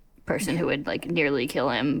person who would like nearly kill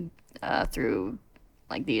him through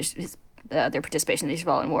like their participation in the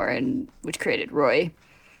Ishvalan War, and which created Roy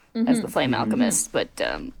as the Flame Alchemist. But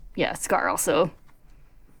Scar also,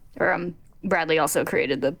 or Bradley also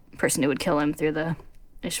created the person who would kill him through the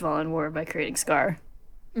Ishvalan War by creating Scar.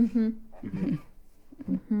 And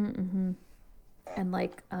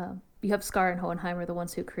like you have Scar and Hohenheim are the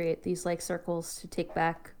ones who create these like circles to take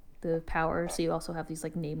back the power. So you also have these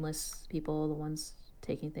like nameless people, the ones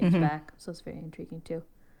taking things back. So it's very intriguing too.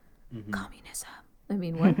 Communism. I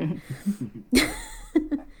mean, what?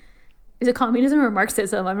 Is it communism or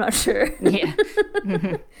Marxism? I'm not sure. Yeah.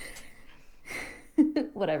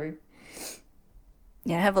 Whatever.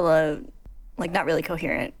 Yeah, I have a lot of, like, not really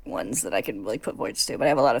coherent ones that I can like put words to, but I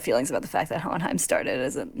have a lot of feelings about the fact that Hohenheim started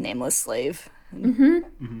as a nameless slave.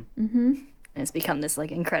 And it's become this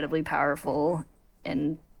like incredibly powerful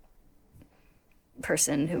and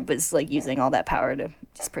person who was like using all that power to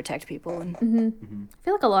just protect people. And I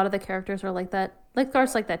feel like a lot of the characters are like that. Like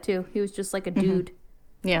Garth's like that too. He was just like a dude.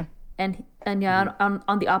 yeah, And on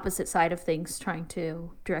the opposite side of things, trying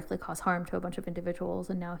to directly cause harm to a bunch of individuals,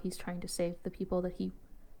 and now he's trying to save the people that he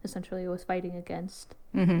essentially was fighting against.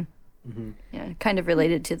 yeah, kind of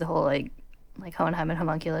related to the whole like Hohenheim and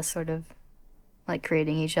Homunculus sort of like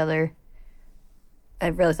creating each other. I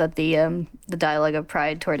really thought the dialogue of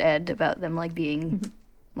Pride toward Ed about them like being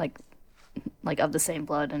like of the same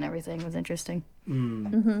blood and everything was interesting.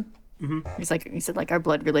 He's like, he said like our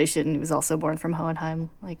blood relation was also born from Hohenheim,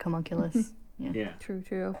 like Homunculus. Yeah.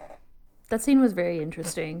 True. That scene was very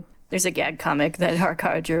interesting. There's a gag comic that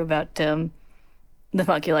Harkar drew about the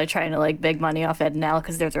homunculi trying to like beg money off Ed and Al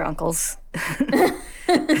because they're their uncles.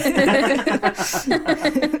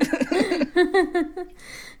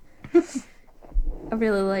 I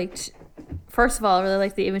really liked, first of all, I really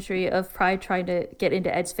liked the imagery of Pride trying to get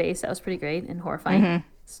into Ed's face. That was pretty great and horrifying.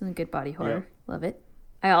 It's some good body horror. Love it.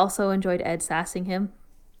 I also enjoyed Ed sassing him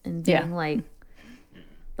and being like,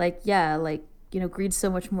 Greed's so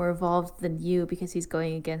much more evolved than you because he's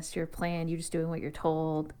going against your plan. You're just doing what you're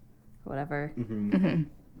told, or whatever. And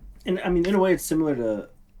I mean, in a way, it's similar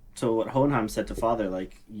to what Hohenheim said to Father.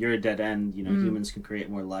 Like, you're a dead end. You know, humans can create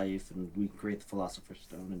more life, and we can create the Philosopher's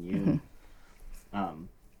Stone, and you.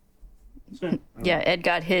 Yeah, Ed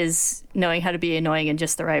got his knowing how to be annoying in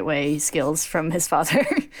just the right way skills from his father.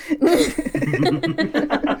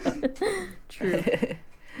 True.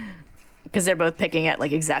 Because they're both picking at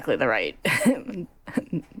like exactly the right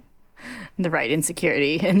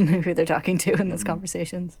insecurity in who they're talking to in those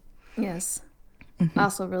conversations. Yes. I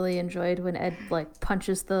also really enjoyed when Ed like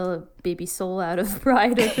punches the baby soul out of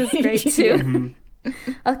Pride, which was great too.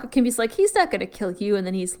 Kimby's like, he's not gonna kill you, and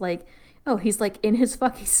then he's like, oh, he's like in his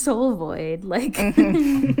fucking soul void. Like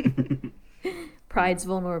Pride's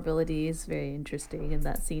vulnerability is very interesting in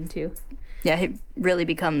that scene too. Yeah, he really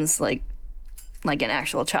becomes like an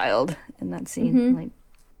actual child in that scene.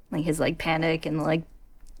 Like his like panic and like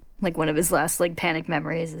one of his last like panic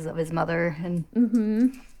memories is of his mother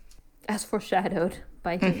and as foreshadowed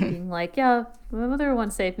by him being like, yeah, my mother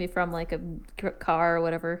once saved me from like a car or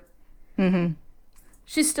whatever.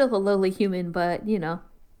 She's still a lowly human, but you know,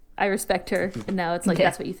 I respect her. And now it's like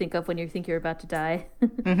that's what you think of when you think you're about to die.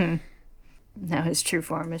 Now his true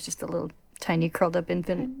form is just a little tiny curled up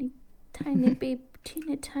infant. Tiny baby,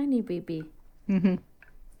 tiny baby.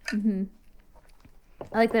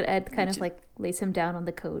 I like that Ed kind of like lays him down on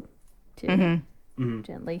the code too,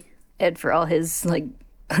 gently. Ed, for all his like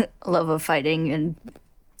love of fighting and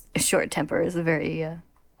short temper, is a very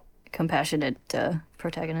compassionate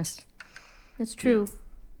protagonist. It's true.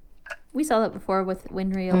 We saw that before with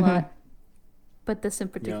Winry a lot, but this in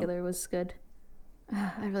particular was good.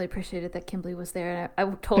 I really appreciated that Kimberly was there, and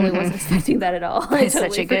I totally wasn't expecting that at all. I It's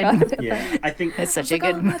such totally a good- forgot about Yeah, I think It's such a that.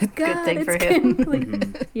 good Oh my good God, thing for it's him.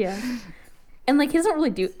 Kimberly. Yeah. And like he doesn't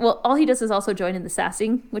really do well. All he does is also join in the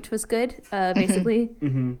sassing, which was good. Basically,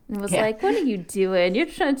 and was Yeah. like, "What are you doing? You're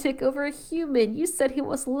trying to take over a human. You said he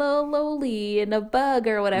was lowly and a bug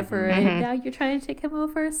or whatever, and now you're trying to take him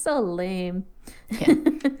over. So lame." yeah.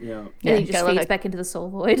 And Yeah, then he just gotta love fades it. back into the soul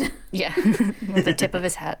void. Yeah, with the tip of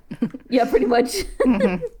his hat. Yeah, pretty much.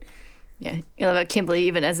 Yeah, you know about Kimberly,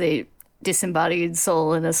 even as a disembodied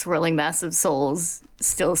soul in a swirling mass of souls,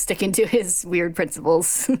 still sticking to his weird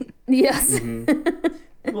principles. Yes.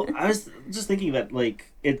 Well, I was just thinking that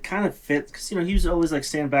like it kind of fits because he was always like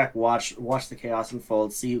stand back, watch the chaos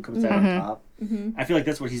unfold, see who comes out on top. I feel like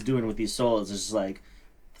that's what he's doing with these souls. It's just like,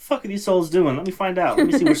 the fuck are these souls doing? Let me find out. Let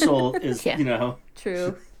me see which soul is. Yeah.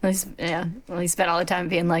 True. Well, he spent all the time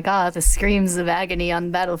being like, the screams of agony on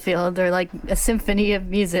the battlefield are like a symphony of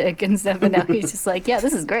music and stuff. And now he's just like, yeah,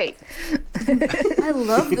 this is great. I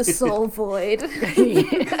love the soul void.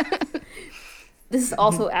 This is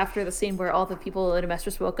also after the scene where all the people in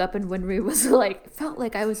Amestris woke up and Winry was like, felt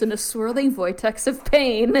like I was in a swirling vortex of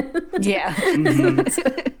pain. Yeah.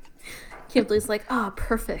 Kimberly's like,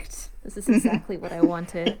 perfect. This is exactly what I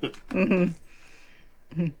wanted.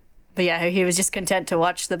 But yeah, he was just content to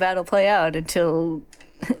watch the battle play out until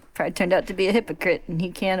Pride turned out to be a hypocrite, and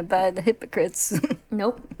he can't abide the hypocrites.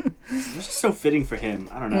 Nope. It's just so fitting for him.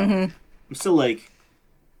 I don't know. I'm still like,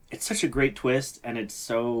 it's such a great twist, and it's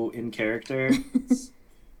so in character. It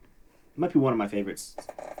might be one of my favorites.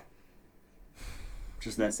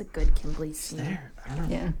 Just That's that a good Kimberly scene. there. I don't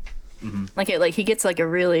know. Yeah. Like he gets like a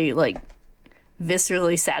really like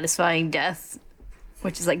viscerally satisfying death,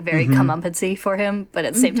 which is like very comeuppance-y for him, but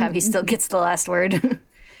at the same time he still gets the last word.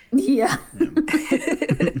 Yeah.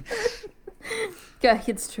 Yeah,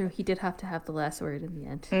 it's true. He did have to have the last word in the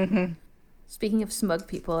end. Speaking of smug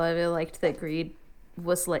people, I really liked that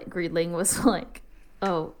Greedling was like,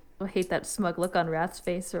 oh, I hate that smug look on Wrath's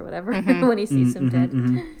face or whatever when he sees him dead.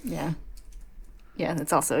 Yeah. Yeah,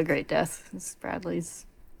 that's also a great death. It's Bradley's.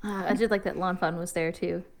 I did like that Lanfan was there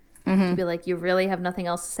too. To be like, you really have nothing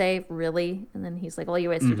else to say? Really? And then he's like, well, you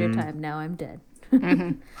wasted your time. Now I'm dead.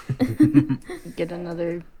 Get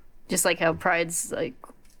another, just like how Pride's like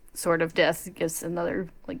sort of death gives another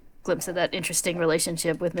like glimpse of that interesting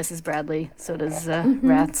relationship with Mrs. Bradley. So does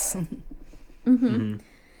Wrath's.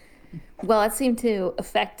 Well, it seemed to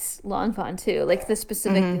affect Lanfan too. Like the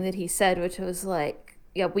specific thing that he said, which was like,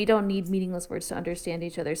 yeah, we don't need meaningless words to understand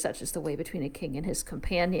each other, such as the way between a king and his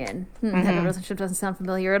companion. That relationship doesn't sound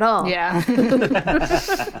familiar at all. Yeah.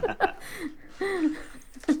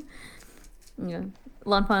 Yeah.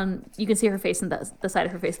 Lanfan, you can see her face in the side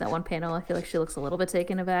of her face in that one panel. I feel like she looks a little bit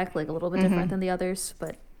taken aback, like a little bit different than the others,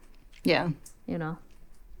 but Yeah.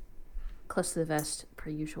 close to the vest per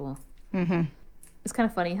usual. It's kind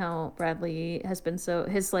of funny how Bradley has been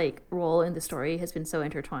his like role in the story has been so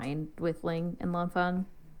intertwined with Ling and Lanfan.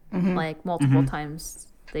 Like multiple times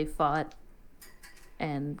they fought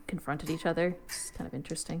and confronted each other. It's kind of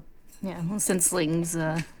interesting. Yeah. Well, since Ling's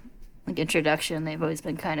like introduction, they've always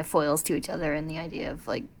been kind of foils to each other in the idea of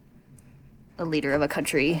like a leader of a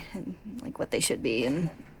country and like what they should be and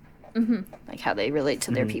like how they relate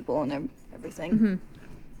to their people and everything.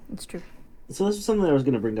 It's true. So this was something I was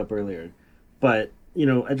going to bring up earlier, but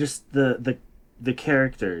I just the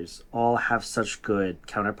characters all have such good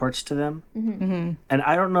counterparts to them, and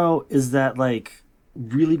I don't know, is that like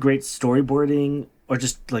really great storyboarding or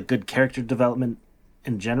just like good character development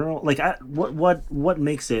in general? Like, what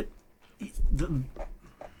makes it? Give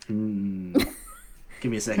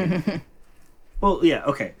me a second. Well, yeah,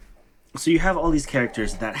 okay. So you have all these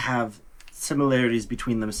characters that have similarities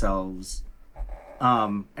between themselves,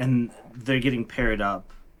 and they're getting paired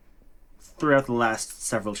up throughout the last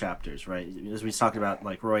several chapters, right? As we talked about,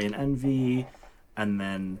 like Roy and Envy, and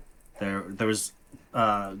then there was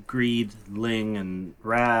Greed, Ling, and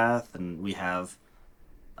Wrath, and we have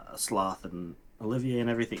Sloth and Olivier and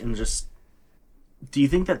everything. And just, do you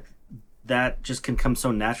think that just can come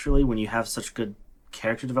so naturally when you have such good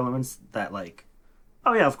character developments that like,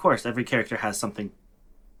 oh yeah, of course, every character has something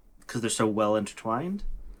because they're so well intertwined?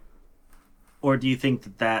 Or do you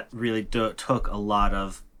think that really took a lot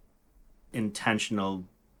of intentional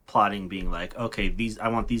plotting, being like, okay, I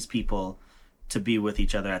want these people to be with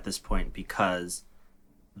each other at this point because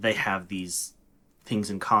they have these things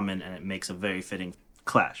in common, and it makes a very fitting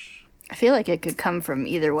clash. I feel like it could come from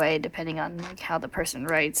either way, depending on like how the person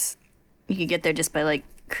writes. You could get there just by like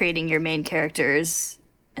creating your main characters,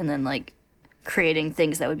 and then like creating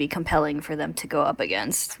things that would be compelling for them to go up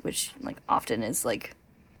against, which like often is like,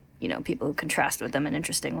 you know, people who contrast with them in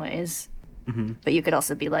interesting ways. But you could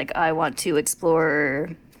also be like, I want to explore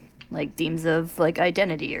like themes of like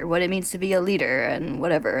identity or what it means to be a leader and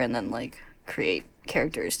whatever, and then like create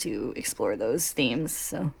characters to explore those themes.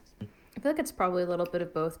 So I feel like it's probably a little bit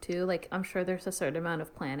of both too. Like, I'm sure there's a certain amount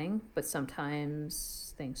of planning, but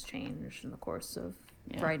sometimes things change in the course of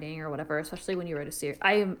writing or whatever, especially when you write a series.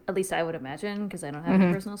 At least I would imagine, because I don't have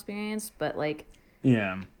any personal experience, but like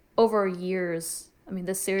over years, I mean,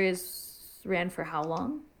 this series ran for how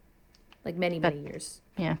long? Like many years.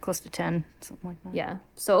 yeah, close to 10, something like that. Yeah.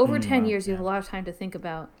 So over 10 years, you have a lot of time to think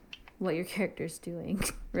about what your character's doing,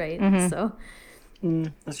 right? So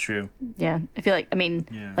That's true. Yeah, I feel like, I mean,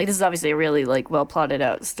 like this is obviously a really like well plotted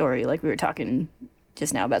out story. Like we were talking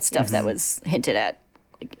just now about stuff that was hinted at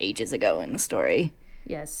like ages ago in the story.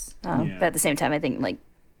 yes. But at the same time, I think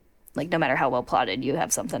like no matter how well plotted you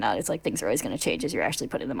have something out, it's like things are always going to change as you're actually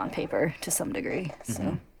putting them on paper to some degree.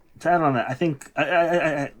 So To add on that, I think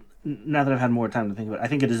I now that I've had more time to think about it, I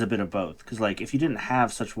think it is a bit of both. Because like if you didn't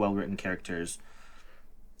have such well written characters,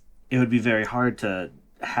 it would be very hard to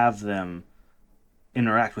have them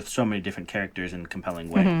interact with so many different characters in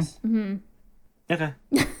compelling ways. Okay.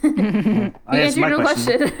 You answered your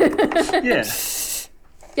question. Yeah.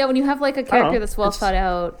 Yeah, when you have like a character know, that's well it's- thought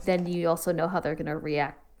out, then you also know how they're going to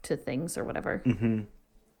react to things or whatever.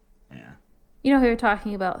 Yeah. You know how you're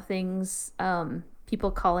talking about things,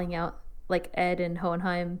 people calling out like Ed and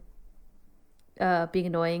Hohenheim being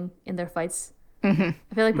annoying in their fights. I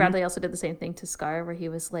feel like Bradley also did the same thing to Scar, where he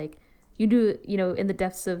was like, you do, you know, in the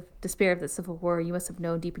depths of despair of the Civil War, you must have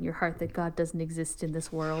known deep in your heart that God doesn't exist in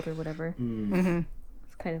this world or whatever.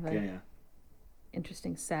 It's kind of a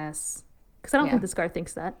interesting sass. Because I don't think the Scar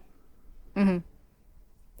thinks that. I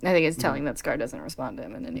think it's telling that Scar doesn't respond to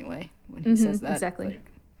him in any way when he says that. Exactly.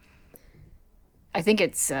 Like, I think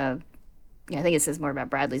it's, I think it says more about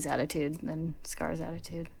Bradley's attitude than Scar's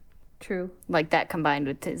attitude. True. Like that combined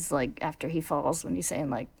with his, like, after he falls, when he's saying,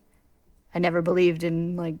 like, I never believed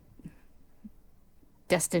in, like,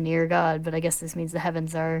 destiny or God, but I guess this means the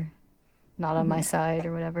heavens are not on my side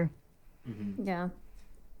or whatever. Yeah.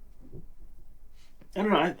 I don't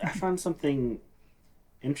know. I found something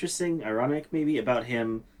interesting, ironic maybe, about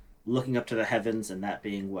him looking up to the heavens and that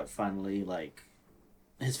being what finally like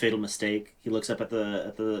his fatal mistake. He looks up at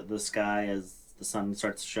the sky as the sun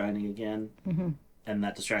starts shining again, and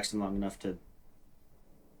that distracts him long enough to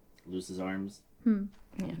lose his arms.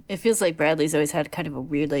 Yeah. It feels like Bradley's always had kind of a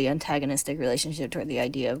weirdly antagonistic relationship toward the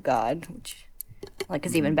idea of God, which, like,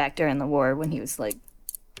 because even back during the war when he was like,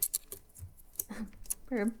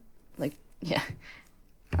 Verb. like, yeah,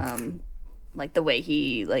 like the way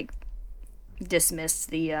he like dismissed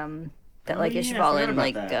the that like yeah, I forgot Ishvalan about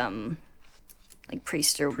like that. like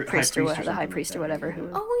priest or High priest or priest or the high something priest like or that, whatever yeah. who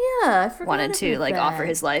Oh yeah, I forgot wanted to about like that. offer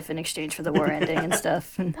his life in exchange for the war ending and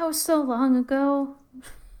stuff, and That was so long ago.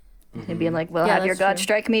 being like, "Well, Yeah, have your that's God true.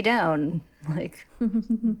 strike me down." Like,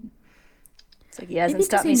 it's like he hasn't Maybe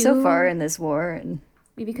stopped 'cause me he so knew- far in this war, and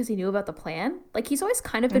Maybe because he knew about the plan. Like he's always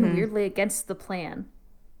kind of been weirdly against the plan.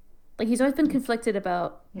 Like he's always been conflicted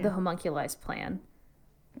about the homunculized plan.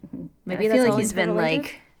 Maybe I that's feel all like he's been interrelated?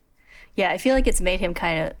 like, yeah, I feel like it's made him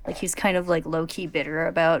kind of like he's kind of like low key bitter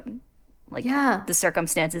about like Yeah. the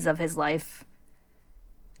circumstances of his life.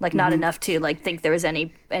 Like not enough to like think there was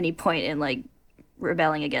any point in like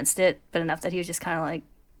rebelling against it, but enough that he was just kind of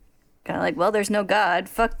like, well, there's no God.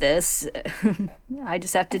 Fuck this. I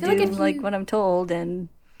just have to feel like do if like you- what I'm told, and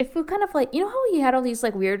If we kind of like, you know how he had all these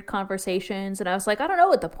like weird conversations, and I was like, I don't know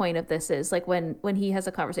what the point of this is. Like when he has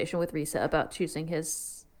a conversation with Risa about choosing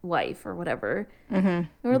his wife or whatever, and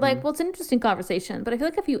we're like, well, it's an interesting conversation, but I feel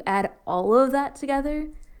like if you add all of that together,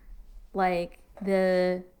 like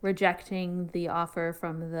the rejecting the offer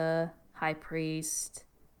from the high priest,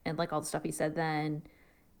 and like all the stuff he said then,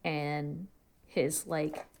 and his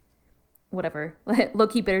like whatever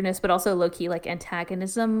low-key bitterness, but also low-key like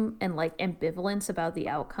antagonism and like ambivalence about the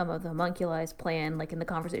outcome of the homunculized plan, like in the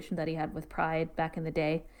conversation that he had with Pride back in the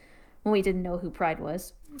day when we didn't know who Pride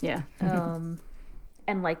was, yeah,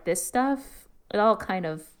 and like this stuff, it all kind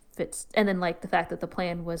of fits. And then like the fact that the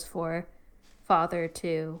plan was for Father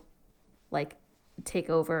to like take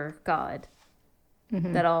over God,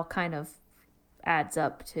 that all kind of adds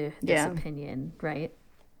up to this Yeah. opinion, right?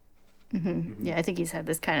 yeah. I think he's had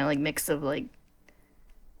this kind of like mix of like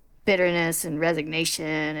bitterness and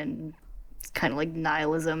resignation and it's kind of like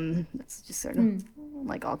nihilism. It's just sort of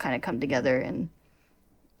like all kind of come together, and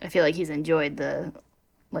I feel like he's enjoyed the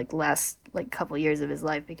like last like couple years of his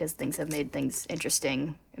life because things have made things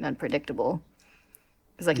interesting and unpredictable.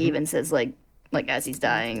 Because like he even says like as he's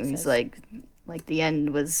dying, he's like the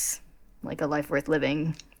end was like a life worth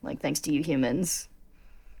living, like thanks to you humans.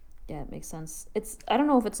 Yeah, it makes sense. I don't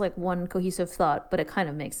know if it's like one cohesive thought, but it kind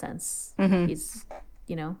of makes sense. He's,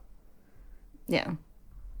 Yeah.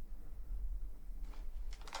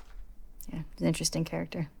 Yeah, he's an interesting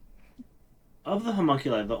character. Of the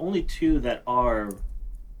homunculi, the only two that are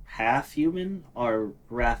half human are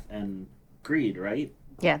Wrath and Greed, right?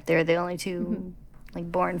 Yeah, they're the only two like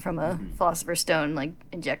born from a philosopher's stone, like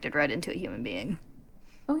injected right into a human being.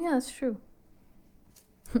 Oh yeah, that's true.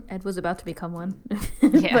 Ed was about to become one,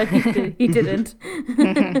 Yeah. but he didn't.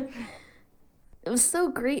 It was so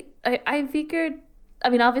great. I figured, I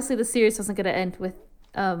mean, obviously the series wasn't going to end with,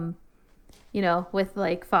 with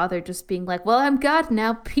like Father just being like, well, I'm God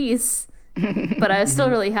now, peace. But I was still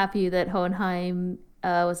really happy that Hohenheim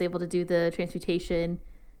was able to do the transmutation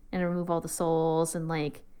and remove all the souls, and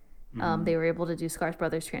like they were able to do Scar's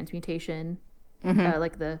brother's transmutation,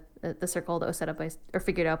 like the circle that was set up by or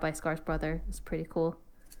figured out by Scar's brother. It was pretty cool.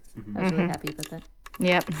 I was really happy about that.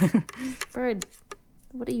 Yep. Bird,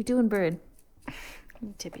 what are you doing, Bird?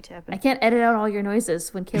 Tippy tapping. I can't edit out all your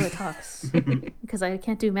noises when Kayla talks because I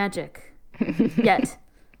can't do magic yet.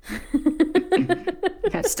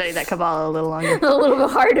 Gotta study that Kabbalah a little longer. A little bit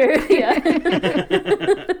harder, yeah.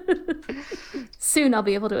 Soon I'll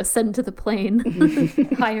be able to ascend to the plane,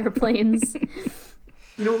 higher planes.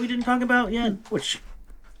 You know what we didn't talk about yet, which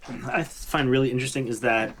I find really interesting, is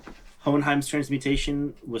that Hohenheim's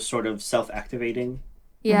transmutation was sort of self-activating,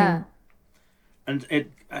 Yeah. and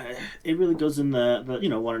it really goes in the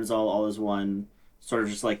one is all is one, sort of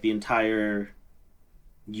just like the entire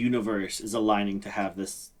universe is aligning to have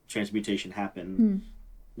this transmutation happen.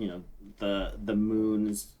 The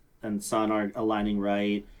moons and sun are aligning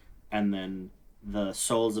right, and then the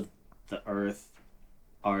souls of the earth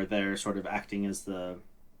are there sort of acting as the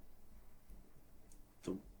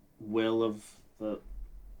will of the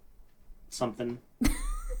something.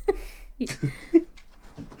 I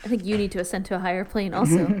think you need to ascend to a higher plane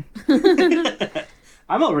also.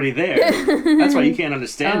 I'm already there. That's why you can't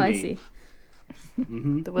understand Oh, me. I see.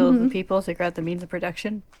 The will of the people to grant the means of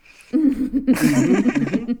production.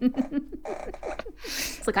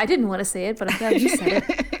 It's like, I didn't want to say it, but I'm glad you said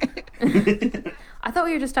it. I thought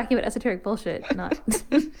we were just talking about esoteric bullshit, not...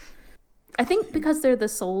 I think because they're the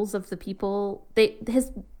souls of the people,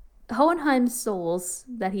 Hohenheim's souls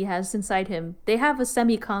that he has inside him, they have a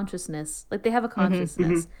semi-consciousness. Like, they have a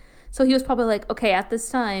consciousness. So he was probably like, okay, at this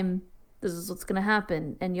time, this is what's going to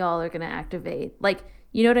happen, and y'all are going to activate. Like,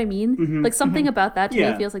 you know what I mean? Like, something about that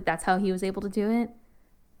to me feels like that's how he was able to do it.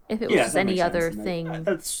 If it was just that any makes sense. other And thing.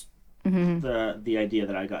 That's the idea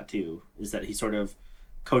that I got too, is that he sort of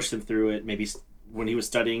coached him through it. Maybe when he was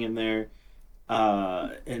studying in there,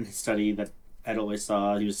 in his study that Ed always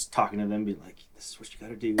saw, he was talking to them, being like, "This is what you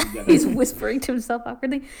gotta do." You gotta... He's whispering to himself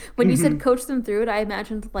awkwardly. When you said coach them through it, I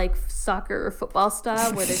imagined like soccer or football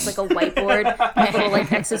style, where there's like a whiteboard full of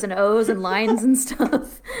like X's and O's and lines and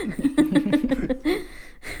stuff.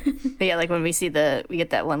 But yeah, like when we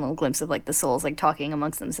get that one little glimpse of like the souls like talking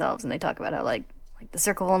amongst themselves, and they talk about how like the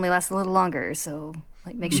circle will only lasts a little longer, so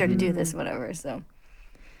like make sure to do this, whatever. So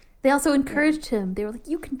They also encouraged him. They were like,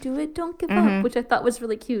 "You can do it. Don't give up," which I thought was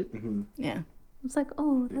really cute. yeah. I was like,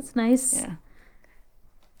 "Oh, that's nice." Yeah.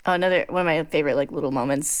 Oh, another one of my favorite like little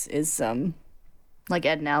moments is like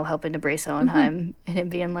Ed now helping to brace Hohenheim and him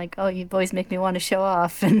being like, "Oh, you boys make me want to show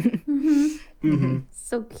off." And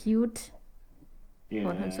So cute. Yeah. Oh,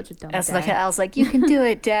 I'm such a dumb I was dad. like, "You can do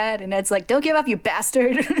it, Dad." And Ed's like, "Don't give up, you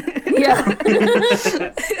bastard." Yeah.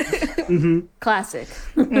 Classic.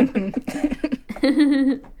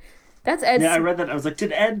 That's Ed's. Yeah, I read that. I was like,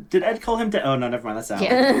 did Ed call him Dad? Oh no, never mind. That's Al.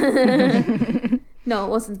 Yeah. No, it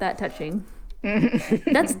wasn't that touching.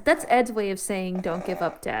 That's Ed's way of saying "Don't give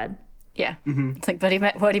up, Dad." Yeah. It's like, but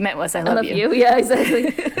what he meant was, I I love love you. you. Yeah, exactly.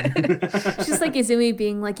 It's just like Izumi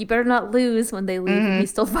being like, "You better not lose" when they leave and he's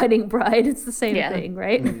still fighting Bride. It's the same Yeah. thing,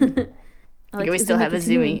 right? Like, we still have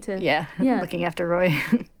continuing Izumi. Yeah. Looking after Roy.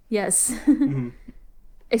 Yes.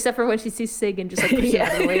 Except for when she sees Sig and just like pushes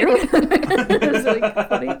out of the way or whatever. It was really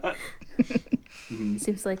funny.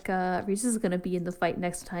 Seems like Reese is gonna be in the fight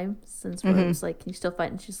next time, since Roy was like, "Can you still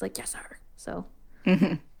fight?" And she's like, "Yes, sir." So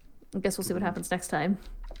I guess we'll see what happens next time.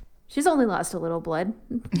 She's only lost a little blood.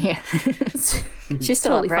 Yeah. She's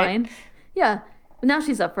still Totally upright. fine. Yeah. But now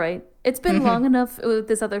she's upright. It's been long enough with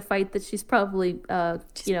this other fight that she's probably, created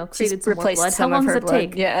some more replaced blood. How some of long does her it blood.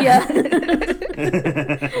 take? Yeah.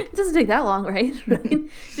 It doesn't take that long, right?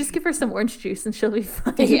 Just give her some orange juice and she'll be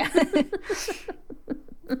fine. Yeah.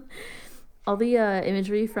 All the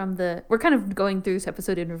imagery from we're kind of going through this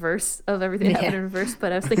episode in reverse of everything that happened in reverse,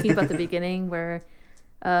 but I was thinking about the beginning where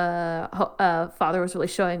Father was really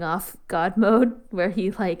showing off God mode, where he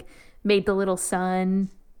like made the little sun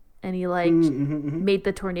and he like made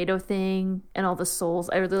the tornado thing and all the souls.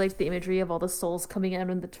 I really liked the imagery of all the souls coming out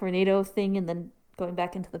in the tornado thing and then going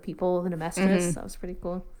back into the people in Amestris. That was pretty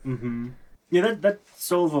cool. Yeah, that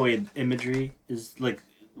soul void imagery is like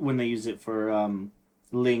when they use it for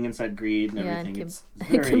Ling inside Greed and everything. It's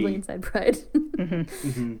very Kimberly inside Pride.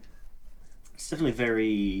 It's definitely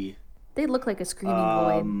very They look like a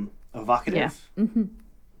screaming void. evocative. You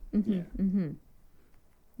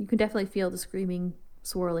can definitely feel the screaming,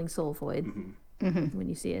 swirling soul void when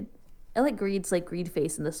you see it. I like Greed's greed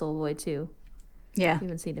face in the soul void too. Yeah. We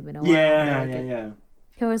haven't seen him in a while. Yeah.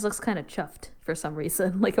 He always looks kind of chuffed for some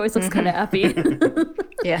reason. Like always looks kind of happy.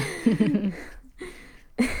 Yeah.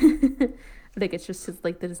 I think it's just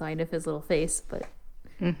the design of his little face, but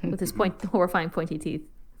with his horrifying pointy teeth,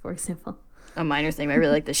 for example. A minor thing, but I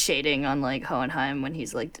really like the shading on like Hohenheim when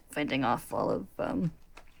he's like fending off all of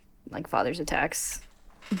Father's attacks.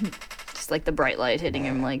 Just like the bright light hitting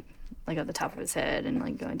him like at the top of his head and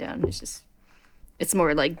like going down. It's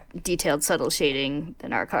more like detailed, subtle shading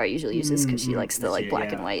than Arkar usually uses because she likes the like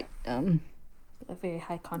black and white. A very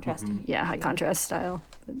high contrast. High contrast style.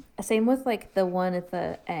 Same with the one at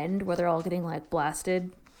the end where they're all getting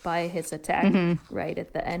blasted by his attack right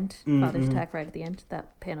at the end. Father's attack right at the end.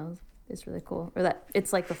 That panel is really cool. Or that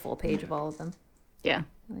it's like the full page of all of them. Yeah.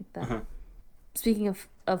 I like that. Speaking of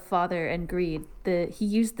Father and Greed, he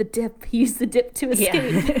used the dip. He used the dip to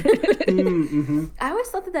escape. I always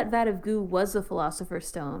thought that vat of goo was a Philosopher's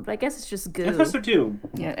Stone, but I guess it's just goo. I thought so too.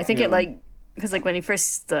 Yeah, I think it because when he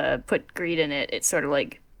first put Greed in it, it sort of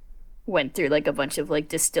went through a bunch of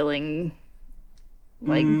distilling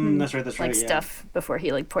that's right. stuff before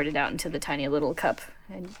he poured it out into the tiny little cup.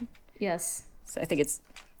 And Yes. so I think it's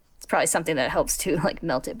probably something that helps to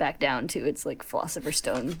melt it back down to its Philosopher's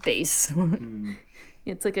Stone base.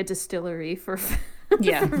 It's like a distillery for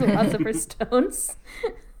Yeah. Philosopher's Stones.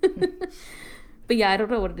 But yeah, I don't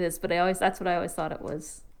know what it is, but that's what I always thought it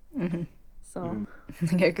was. So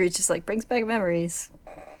Greed just brings back memories.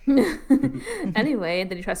 anyway, and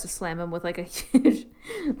then he tries to slam him with a huge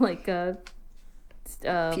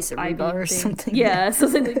Piece of I-beam rebar or thing. something. Yeah,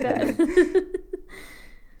 something like that.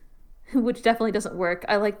 Which definitely doesn't work.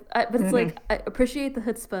 But it's I appreciate the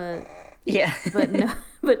chutzpah, Yeah. but no,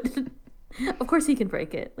 but of course he can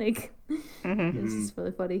break it. It's just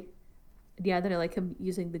really funny. Yeah, then I him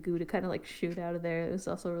using the goo to kind of shoot out of there. It was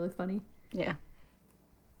also really funny. Yeah.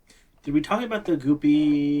 Did we talk about the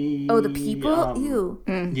goopy? Oh, the people? Ew.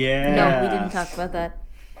 Yeah. No, we didn't talk about that.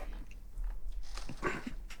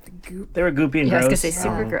 The goop. They were goopy and Yeah, I was gross. gonna say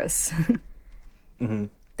super gross.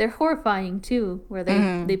 They're horrifying too, where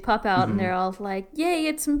they pop out and they're all like, "Yay,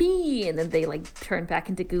 it's me!" and then they turn back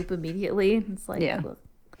into goop immediately. It's Yeah. look.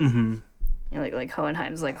 You know, like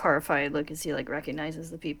Hohenheim's horrified look as he recognizes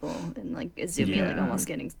the people, and Izumi almost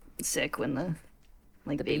getting sick when the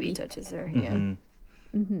the baby touches her. Yeah.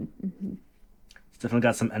 It's definitely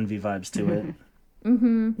got some envy vibes to it.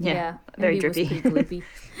 Yeah, very Envy was drippy. pretty gloopy.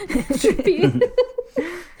 Drippy.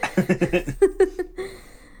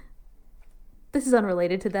 This is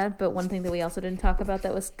unrelated to that, but one thing that we also didn't talk about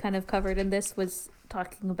that was kind of covered in this was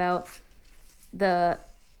talking about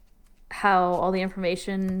how all the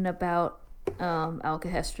information about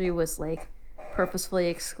Alcahestry was purposefully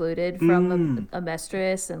excluded from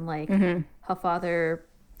Amestris, and how Father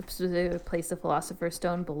placed the Philosopher's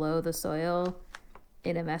Stone below the soil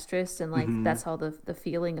in Amestris, and that's how the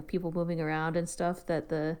feeling of people moving around and stuff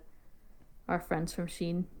that our friends from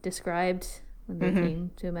Sheen described when they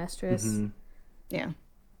came to Amestris. Yeah.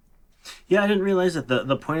 Yeah, I didn't realize that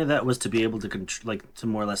the point of that was to be able to to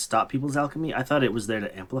more or less stop people's alchemy. I thought it was there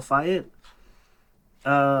to amplify it.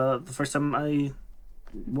 The first time I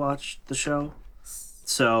watched the show,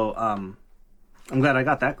 so I'm glad I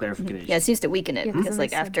got that clarification. Yeah, it seems to weaken it Yeah, because that's what I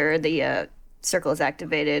said. after the circle is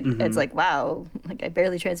activated, it's wow, I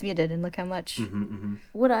barely transmuted, and look how much.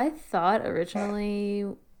 What I thought originally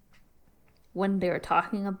when they were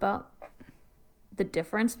talking about the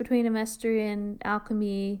difference between Amestri and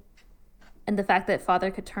alchemy and the fact that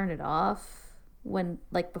Father could turn it off when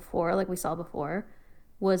before, we saw before,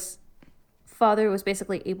 was Father was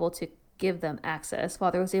basically able to give them access.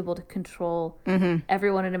 Father was able to control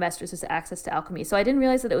everyone in Amestris' access to alchemy. So I didn't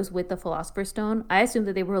realize that it was with the Philosopher's Stone. I assumed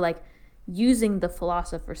that they were like using the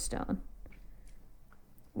Philosopher's Stone.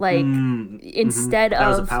 Like instead that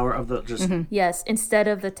was of the power of the just. yes, instead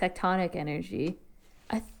of the tectonic energy.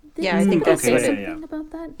 Yeah, I think that's say what something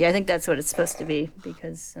about that. Yeah, I think that's what it's supposed to be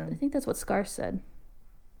because I think that's what Scar said.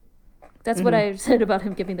 That's what I said about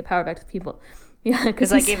him giving the power back to people. Yeah,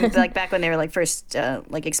 because like even like back when they were like first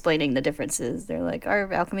like explaining the differences, they're like,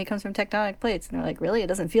 our alchemy comes from tectonic plates, and they're like, really, it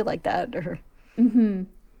doesn't feel like that, or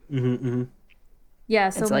yeah,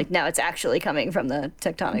 so it's like now it's actually coming from the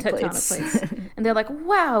tectonic plates. And they're like,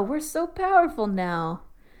 wow, we're so powerful now.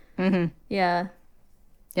 Yeah.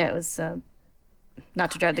 Yeah, it was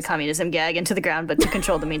not to drive the communism gag into the ground, but to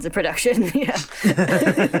control the means of production. Yeah.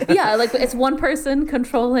 Yeah, like it's one person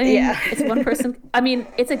controlling. Yeah. It's one person. I mean,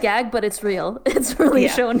 it's a gag, but it's real. It's really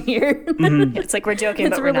shown here. It's like we're joking,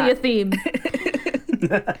 It's but we're really not. a theme.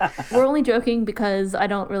 We're only joking because I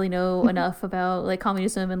don't really know enough about like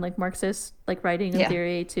communism and like Marxist like writing and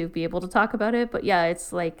theory to be able to talk about it. But yeah,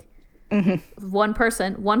 it's like one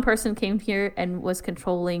person came here and was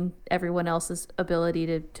controlling everyone else's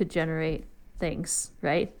ability to generate things,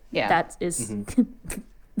 right? Yeah. That is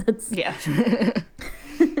that's Yeah.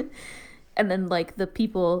 and then like the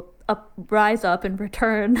people rise up and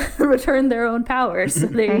return their own powers. So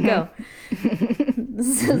there you go.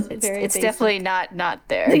 This is very It's basic. definitely not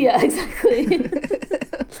there. Yeah, exactly.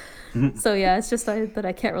 So yeah, it's just that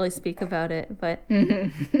I can't really speak about it, but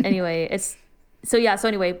anyway, it's so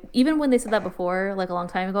anyway, even when they said that before, like a long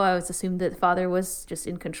time ago, I always assumed that Father was just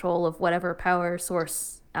in control of whatever power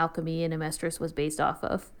source alchemy and Amestris was based off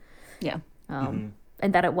of. Yeah. And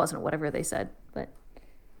that it wasn't whatever they said, but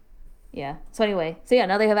yeah. So anyway,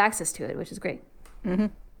 now they have access to it, which is great.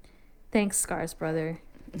 Thanks, Scar's brother.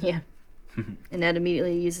 Yeah. And Ed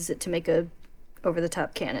immediately uses it to make a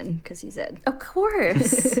over-the-top cannon because he's Ed. Of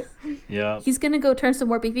course. Yeah. He's gonna go turn some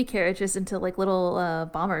more baby carriages into like little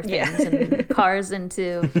bomber things and cars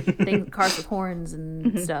into cars with horns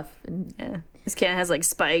and stuff. And Yeah. His cannon has like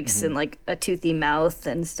spikes and like a toothy mouth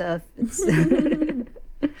and stuff. It's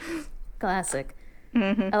classic.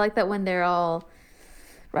 I like that when they're all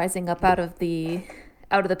rising up out of the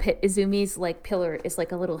pit, Izumi's like pillar is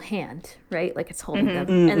like a little hand, right? Like it's holding them,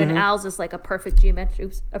 and then Al's is like a perfect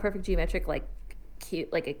geometric like cube,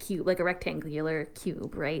 like a cube, like a rectangular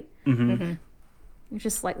cube, right? It's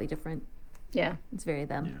just slightly different. yeah. It's very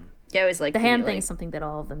them. Yeah, I always like The hand thing is something that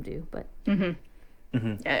all of them do, but Yeah,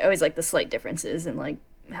 I always like the slight differences in like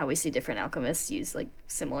how we see different alchemists use like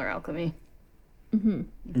similar alchemy.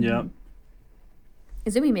 Yeah.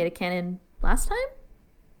 Izumi made a cannon last time.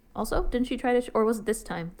 Also, didn't she try to, or was it this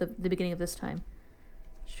time? The beginning of this time,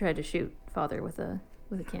 she tried to shoot Father with a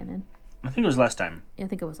cannon. I think it was last time. Yeah, I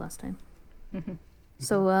think it was last time.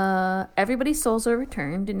 So everybody's souls are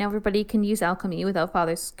returned, and now everybody can use alchemy without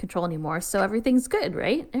Father's control anymore. So everything's good,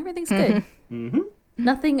 right? Everything's good.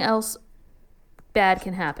 Nothing else bad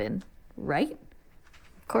can happen, right?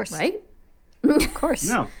 Of course. Right? Of course.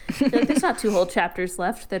 No. Like, there's not 2 whole chapters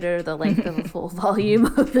left that are the length of a full volume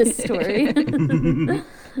of this story.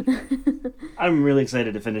 I'm really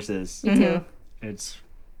excited to finish this. Me too. It's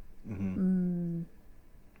Then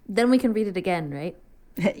we can read it again, right?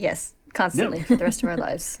 Yes. Constantly for the rest of our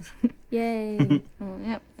lives. Yay. Well,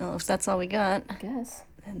 yeah. Well, if that's all we got. I guess.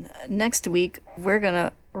 Next week, we're going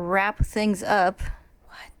to wrap things up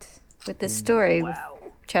What? with this story. Wow.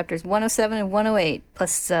 Chapters 107 and 108,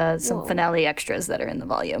 plus some Whoa. finale extras that are in the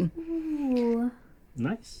volume. Ooh,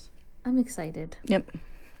 nice. I'm excited. Yep.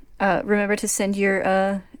 Remember to send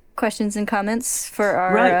your questions and comments for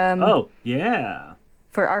our Oh, yeah.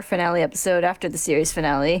 for our finale episode after the series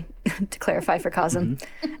finale to clarify for Cosm.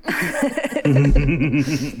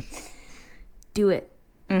 Do it.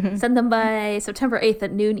 Send them by September 8th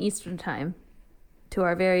at noon Eastern Time to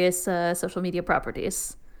our various social media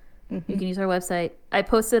properties. You can use our website. I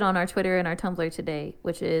posted on our Twitter and our Tumblr today,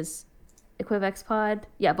 which is EquivXPod.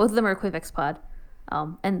 Yeah, both of them are EquivXPod.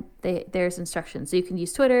 And there's instructions. So you can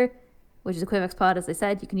use Twitter, which is EquivXPod, as they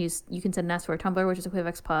said. You can send an ask to our Tumblr, which is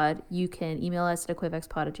EquivXPod. You can email us at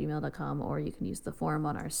equivxpod@gmail.com, or you can use the form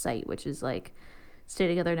on our site, which is like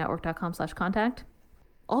staytogethernetwork.com/contact.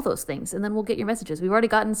 All those things. And then we'll get your messages. We've already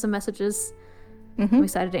gotten some messages. I'm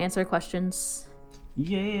excited to answer questions.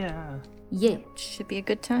 Yeah. Yeah. Should be a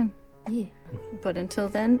good time. Yeah. But until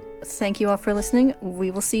then, thank you all for listening. We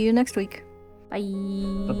will see you next week. Bye.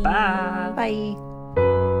 Bye-bye. Bye.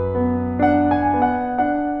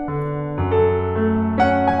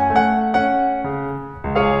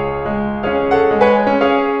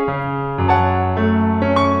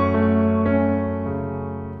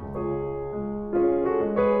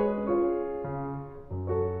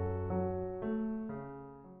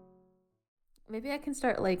 Maybe I can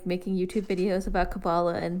start like making YouTube videos about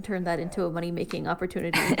Kabbalah and turn that into a money-making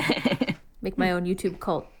opportunity. Make my own YouTube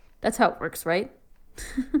cult. That's how it works, right?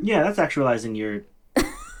 Yeah, that's actualizing your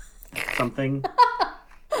something.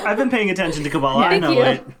 I've been paying attention to Kabbalah. I know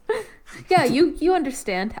it. Yeah, you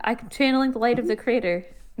understand. I'm channeling the light of the creator.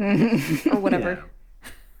 Or whatever.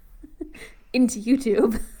 Into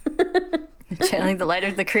YouTube. Channeling the light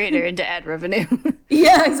of the creator into ad revenue.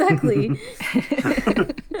 Yeah, exactly.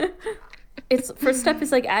 It's first step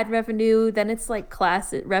is like ad revenue, then it's like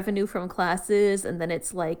revenue from classes, and then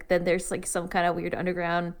it's like there's like some kind of weird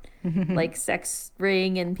underground like sex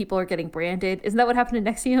ring, and people are getting branded. Isn't that what happened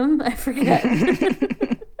in Nexium? I forget.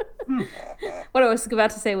 What I was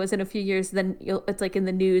about to say was in a few years, then it's like in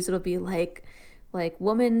the news, it'll be like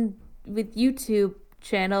woman with YouTube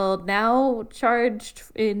channel now charged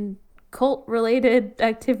in cult related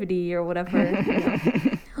activity or whatever.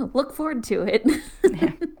 Look forward to it.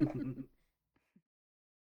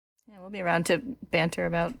 Yeah, we'll be around to banter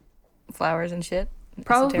about flowers and shit.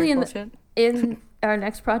 Probably Esoteric bullshit. in our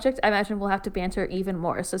next project, I imagine we'll have to banter even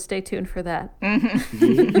more. So stay tuned for that.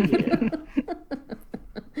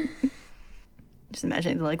 Just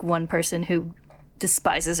imagining like one person who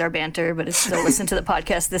despises our banter but has still listened to the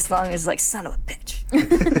podcast this long is like, son of a bitch.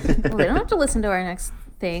 Well, they don't have to listen to our next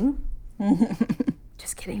thing.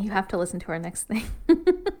 Just kidding. You have to listen to our next thing.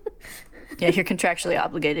 Yeah, you're contractually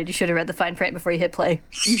obligated. You should have read the fine print before you hit play.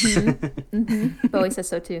 Bowie says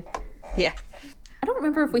so too. Yeah. I don't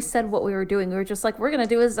remember if we said what we were doing. We were just like, we're going to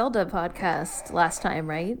do a Zelda podcast last time,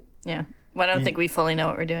 right? Yeah. Well, I don't think we fully know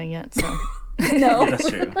what we're doing yet, so. No. That's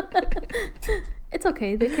true. It's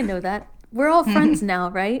okay. They can know that. We're all friends now,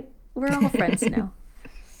 right? We're all friends now.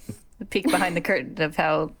 The peek behind the curtain of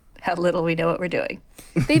how little we know what we're doing.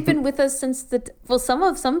 They've been with us since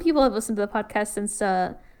some people have listened to the podcast since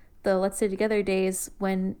the Let's Stay Together days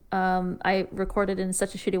when I recorded in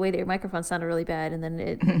such a shitty way that your microphone sounded really bad, and then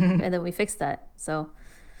and then we fixed that. So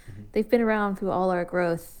they've been around through all our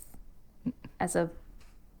growth as a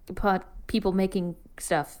people making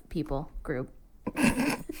stuff group.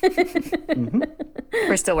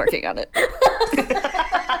 We're still working on it.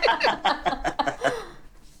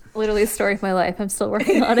 Literally a story of my life. I'm still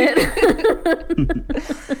working on it.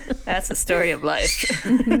 That's the story of life.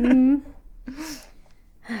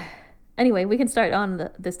 Anyway, we can start on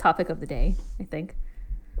this topic of the day, I think.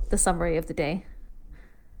 The summary of the day.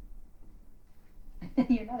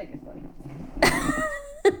 You're not a good boy.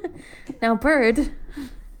 Now, Bird.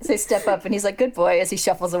 So step up, and he's like, good boy, as he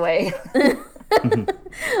shuffles away.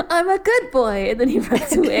 I'm a good boy. And then he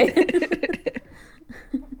runs away.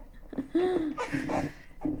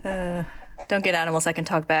 Don't get animals, I can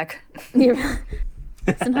talk back.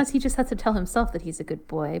 Sometimes he just has to tell himself that he's a good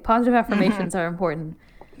boy. Positive affirmations are important.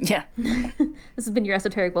 Yeah. This has been your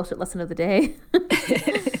esoteric bullshit lesson of the day. I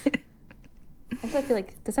feel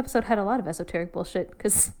like this episode had a lot of esoteric bullshit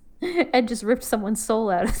because Ed just ripped someone's soul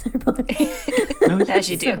out of their body. As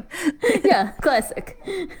you do. Yeah, classic.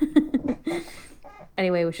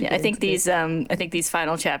 Anyway, we should. Yeah, I think these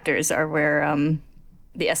final chapters are where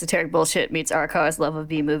the esoteric bullshit meets Arakawa's love of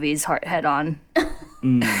B movies head on.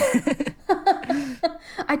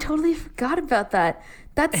 I totally forgot about that.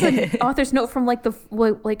 That's an author's note from like a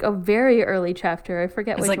very early chapter. I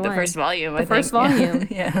forget which one. It's like the first volume. The first volume.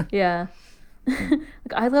 Yeah. Yeah. Like,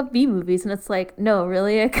 I love B movies, and it's like, no,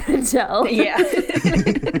 really, I couldn't tell. Yeah.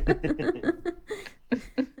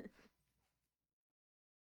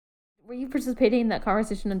 Were you participating in that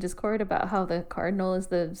conversation on Discord about how the cardinal is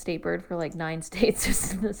the state bird for like 9 states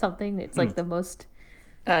or something? It's like the most.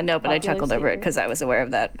 No, but I chuckled over it bird. because I was aware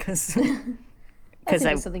of that because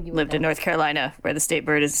I lived in North Carolina where the state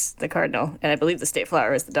bird is the cardinal, and I believe the state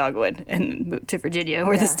flower is the dogwood, and moved to Virginia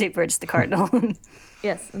where the state bird is the cardinal.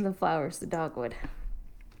 Yes, and the flowers, the dogwood.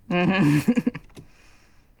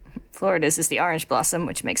 Florida's is the orange blossom,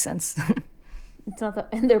 which makes sense. It's not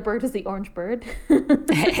and their bird is the orange bird.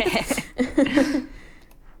 It's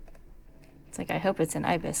like, I hope it's an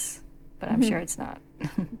ibis, but I'm sure it's not.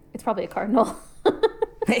 It's probably a cardinal.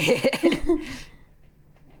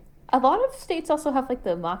 A lot of states also have like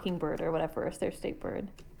the mockingbird or whatever as their state bird.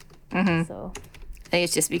 So I think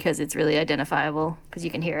it's just because it's really identifiable because you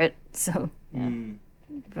can hear it. So we're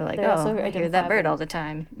like, They're also I hear that bird identifiable all the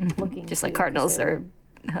time. looking Just like too, cardinals because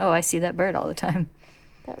are, I see that bird all the time.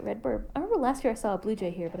 that red bird. I remember last year I saw a blue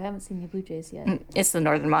jay here, but I haven't seen any blue jays yet. It's the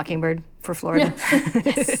northern mockingbird for Florida.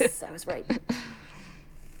 Yes, I was right.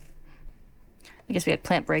 I guess we had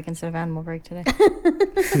plant break instead of animal break today.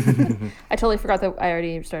 I totally forgot that I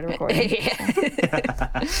already started recording.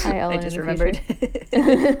 Hi, Ellen. I just in the remembered.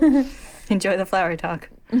 future. Enjoy the flower talk.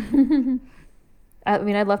 I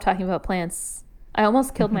mean, I love talking about plants. I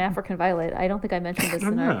almost killed my African violet. I don't think I mentioned this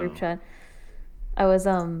in our group chat. I was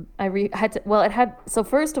had to, well, it had, so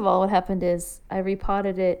first of all, what happened is I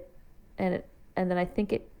repotted it, and then I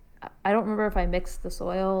think I don't remember if I mixed the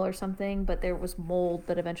soil or something, but there was mold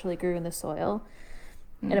that eventually grew in the soil.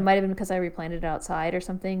 And it might have been because I replanted it outside or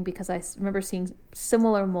something, because I remember seeing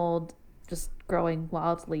similar mold just growing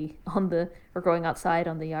wildly growing outside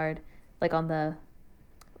on the yard, like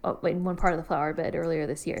in one part of the flower bed earlier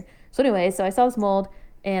this year. So anyway, so I saw this mold,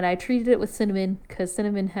 and I treated it with cinnamon, because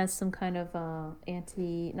cinnamon has some kind of not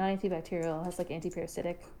antibacterial, has like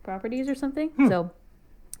antiparasitic properties or something. So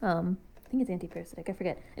I think it's antiparasitic, I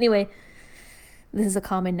forget. Anyway, this is a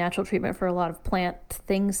common natural treatment for a lot of plant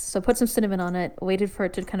things. So I put some cinnamon on it, waited for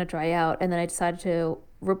it to kind of dry out, and then I decided to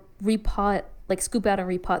repot, like scoop out and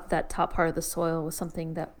repot that top part of the soil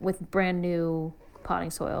with brand new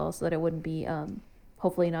potting soil, so that it wouldn't be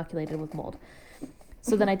hopefully inoculated with mold.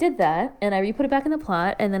 So then I did that, and I re-put it back in the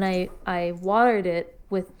plot, and then I watered it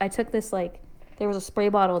I took this, like, there was a spray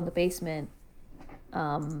bottle in the basement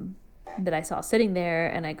that I saw sitting there,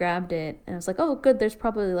 and I grabbed it, and I was like, oh, good, there's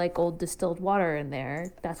probably, like, old distilled water in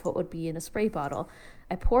there. That's what would be in a spray bottle.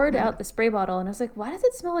 I poured out the spray bottle, and I was like, why does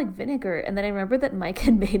it smell like vinegar? And then I remember that Mike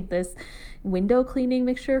had made this window cleaning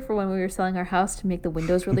mixture for when we were selling our house to make the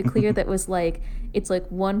windows really clear that was, like, it's, like,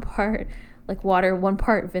 1 part like water, 1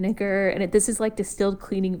 part vinegar, and this is like distilled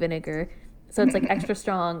cleaning vinegar, so it's like extra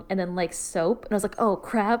strong, and then like soap, and I was like, oh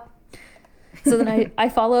crap. So then I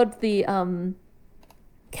followed the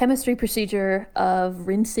chemistry procedure of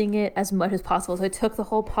rinsing it as much as possible. So I took the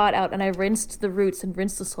whole pot out, and I rinsed the roots and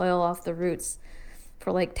rinsed the soil off the roots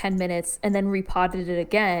for like 10 minutes, and then repotted it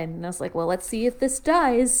again, and I was like, well, let's see if this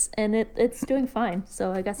dies, and it's doing fine.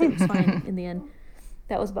 So I guess it was fine in the end.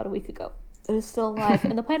 That was about a week ago. It is still alive,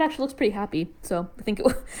 and the plant actually looks pretty happy. So I think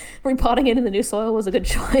repotting it in the new soil was a good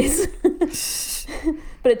choice.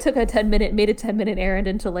 But it took made a 10-minute errand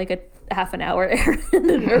into like a half an hour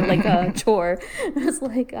errand, or like a chore. I was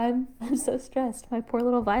like, I'm so stressed. My poor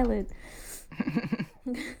little violet.